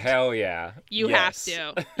background. Hell yeah. You Yes.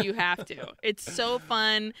 have to. You have to. It's so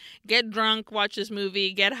fun. Get drunk, watch this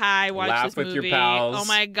movie. Get high, watch Laugh this with movie. your pals. Oh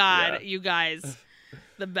my God, Yeah. you guys.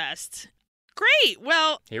 The best. Great.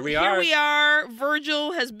 Well, Here we are.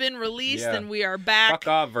 Virgil has been released Yeah. and we are back. Fuck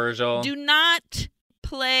off, Virgil. Do not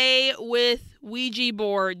play with Ouija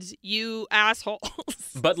boards, you assholes.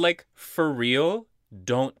 But, like, for real,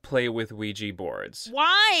 don't play with Ouija boards.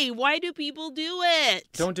 Why? Why do people do it?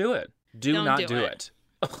 Don't do it. Do Don't not do do it. it.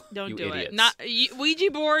 Don't You do idiots. it. Not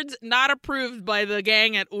Ouija boards not approved by the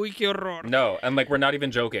gang at Uy Que Horror. No, and, like, we're not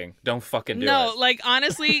even joking. Don't fucking do No, it. like,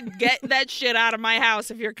 honestly, get that shit out of my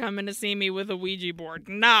house if you're coming to see me with a Ouija board.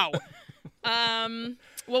 No.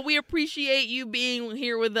 Well, we appreciate you being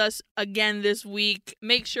here with us again this week.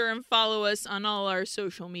 Make sure and follow us on all our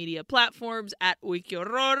social media platforms at Uy Que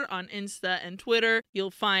Horror on Insta and Twitter.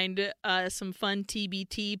 You'll find some fun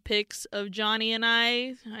TBT pics of Johnny and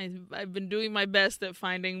I. I've been doing my best at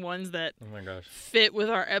finding ones that Oh, my gosh. fit with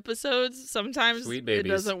our episodes. Sometimes Sweet it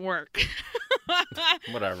babies. doesn't work.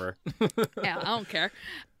 Whatever. Yeah, I don't care.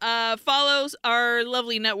 Follows our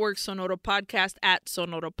lovely network, Sonoro Podcast, at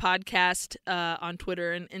Sonoro Podcast on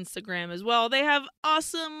Twitter and Instagram as well. They have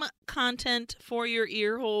awesome content for your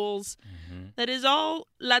ear holes that is all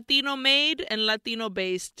Latino made and Latino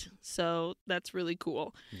based. So that's really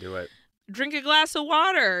cool. Do it. Drink a glass of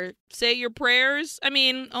water. Say your prayers. I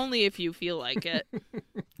mean, only if you feel like it.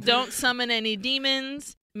 Don't summon any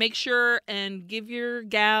demons. Make sure and give your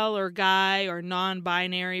gal or guy or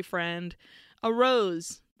non-binary friend a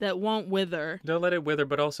rose that won't wither. Don't let it wither,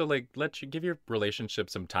 but also, like, give your relationship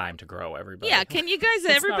some time to grow, everybody. Yeah, can you guys,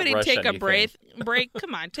 not everybody rush take a anything. break?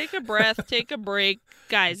 Come on, take a breath, take a break.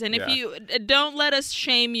 Guys, and if Yeah. you, don't let us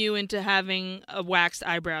shame you into having waxed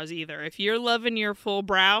eyebrows either. If you're loving your full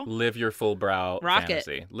brow, Live your full brow Rock it.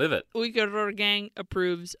 fantasy. Live it. Uy Que Horror Gang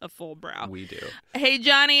approves a full brow. We do. Hey,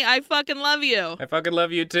 Johnny, I fucking love you. I fucking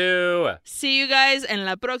love you too. See you guys en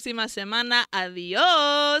la próxima semana.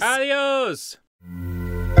 Adios. Adios.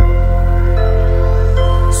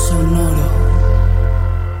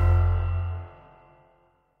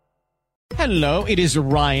 Hello, it is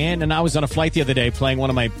Ryan, and I was on a flight the other day playing one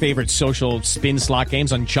of my favorite social spin slot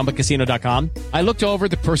games on ChumbaCasino.com. I looked over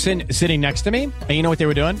at the person sitting next to me, and you know what they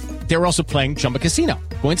were doing? They were also playing Chumba Casino.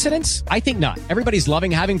 Coincidence? I think not. Everybody's loving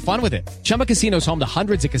having fun with it. Chumba Casino is home to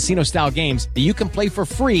hundreds of casino-style games that you can play for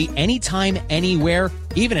free anytime, anywhere,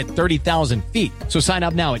 even at 30,000 feet. So sign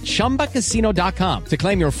up now at ChumbaCasino.com to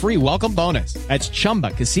claim your free welcome bonus. That's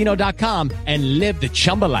ChumbaCasino.com and live the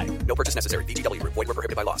Chumba life. No purchase necessary. VGW Group. Void where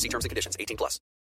prohibited by law. See terms and conditions. 18+.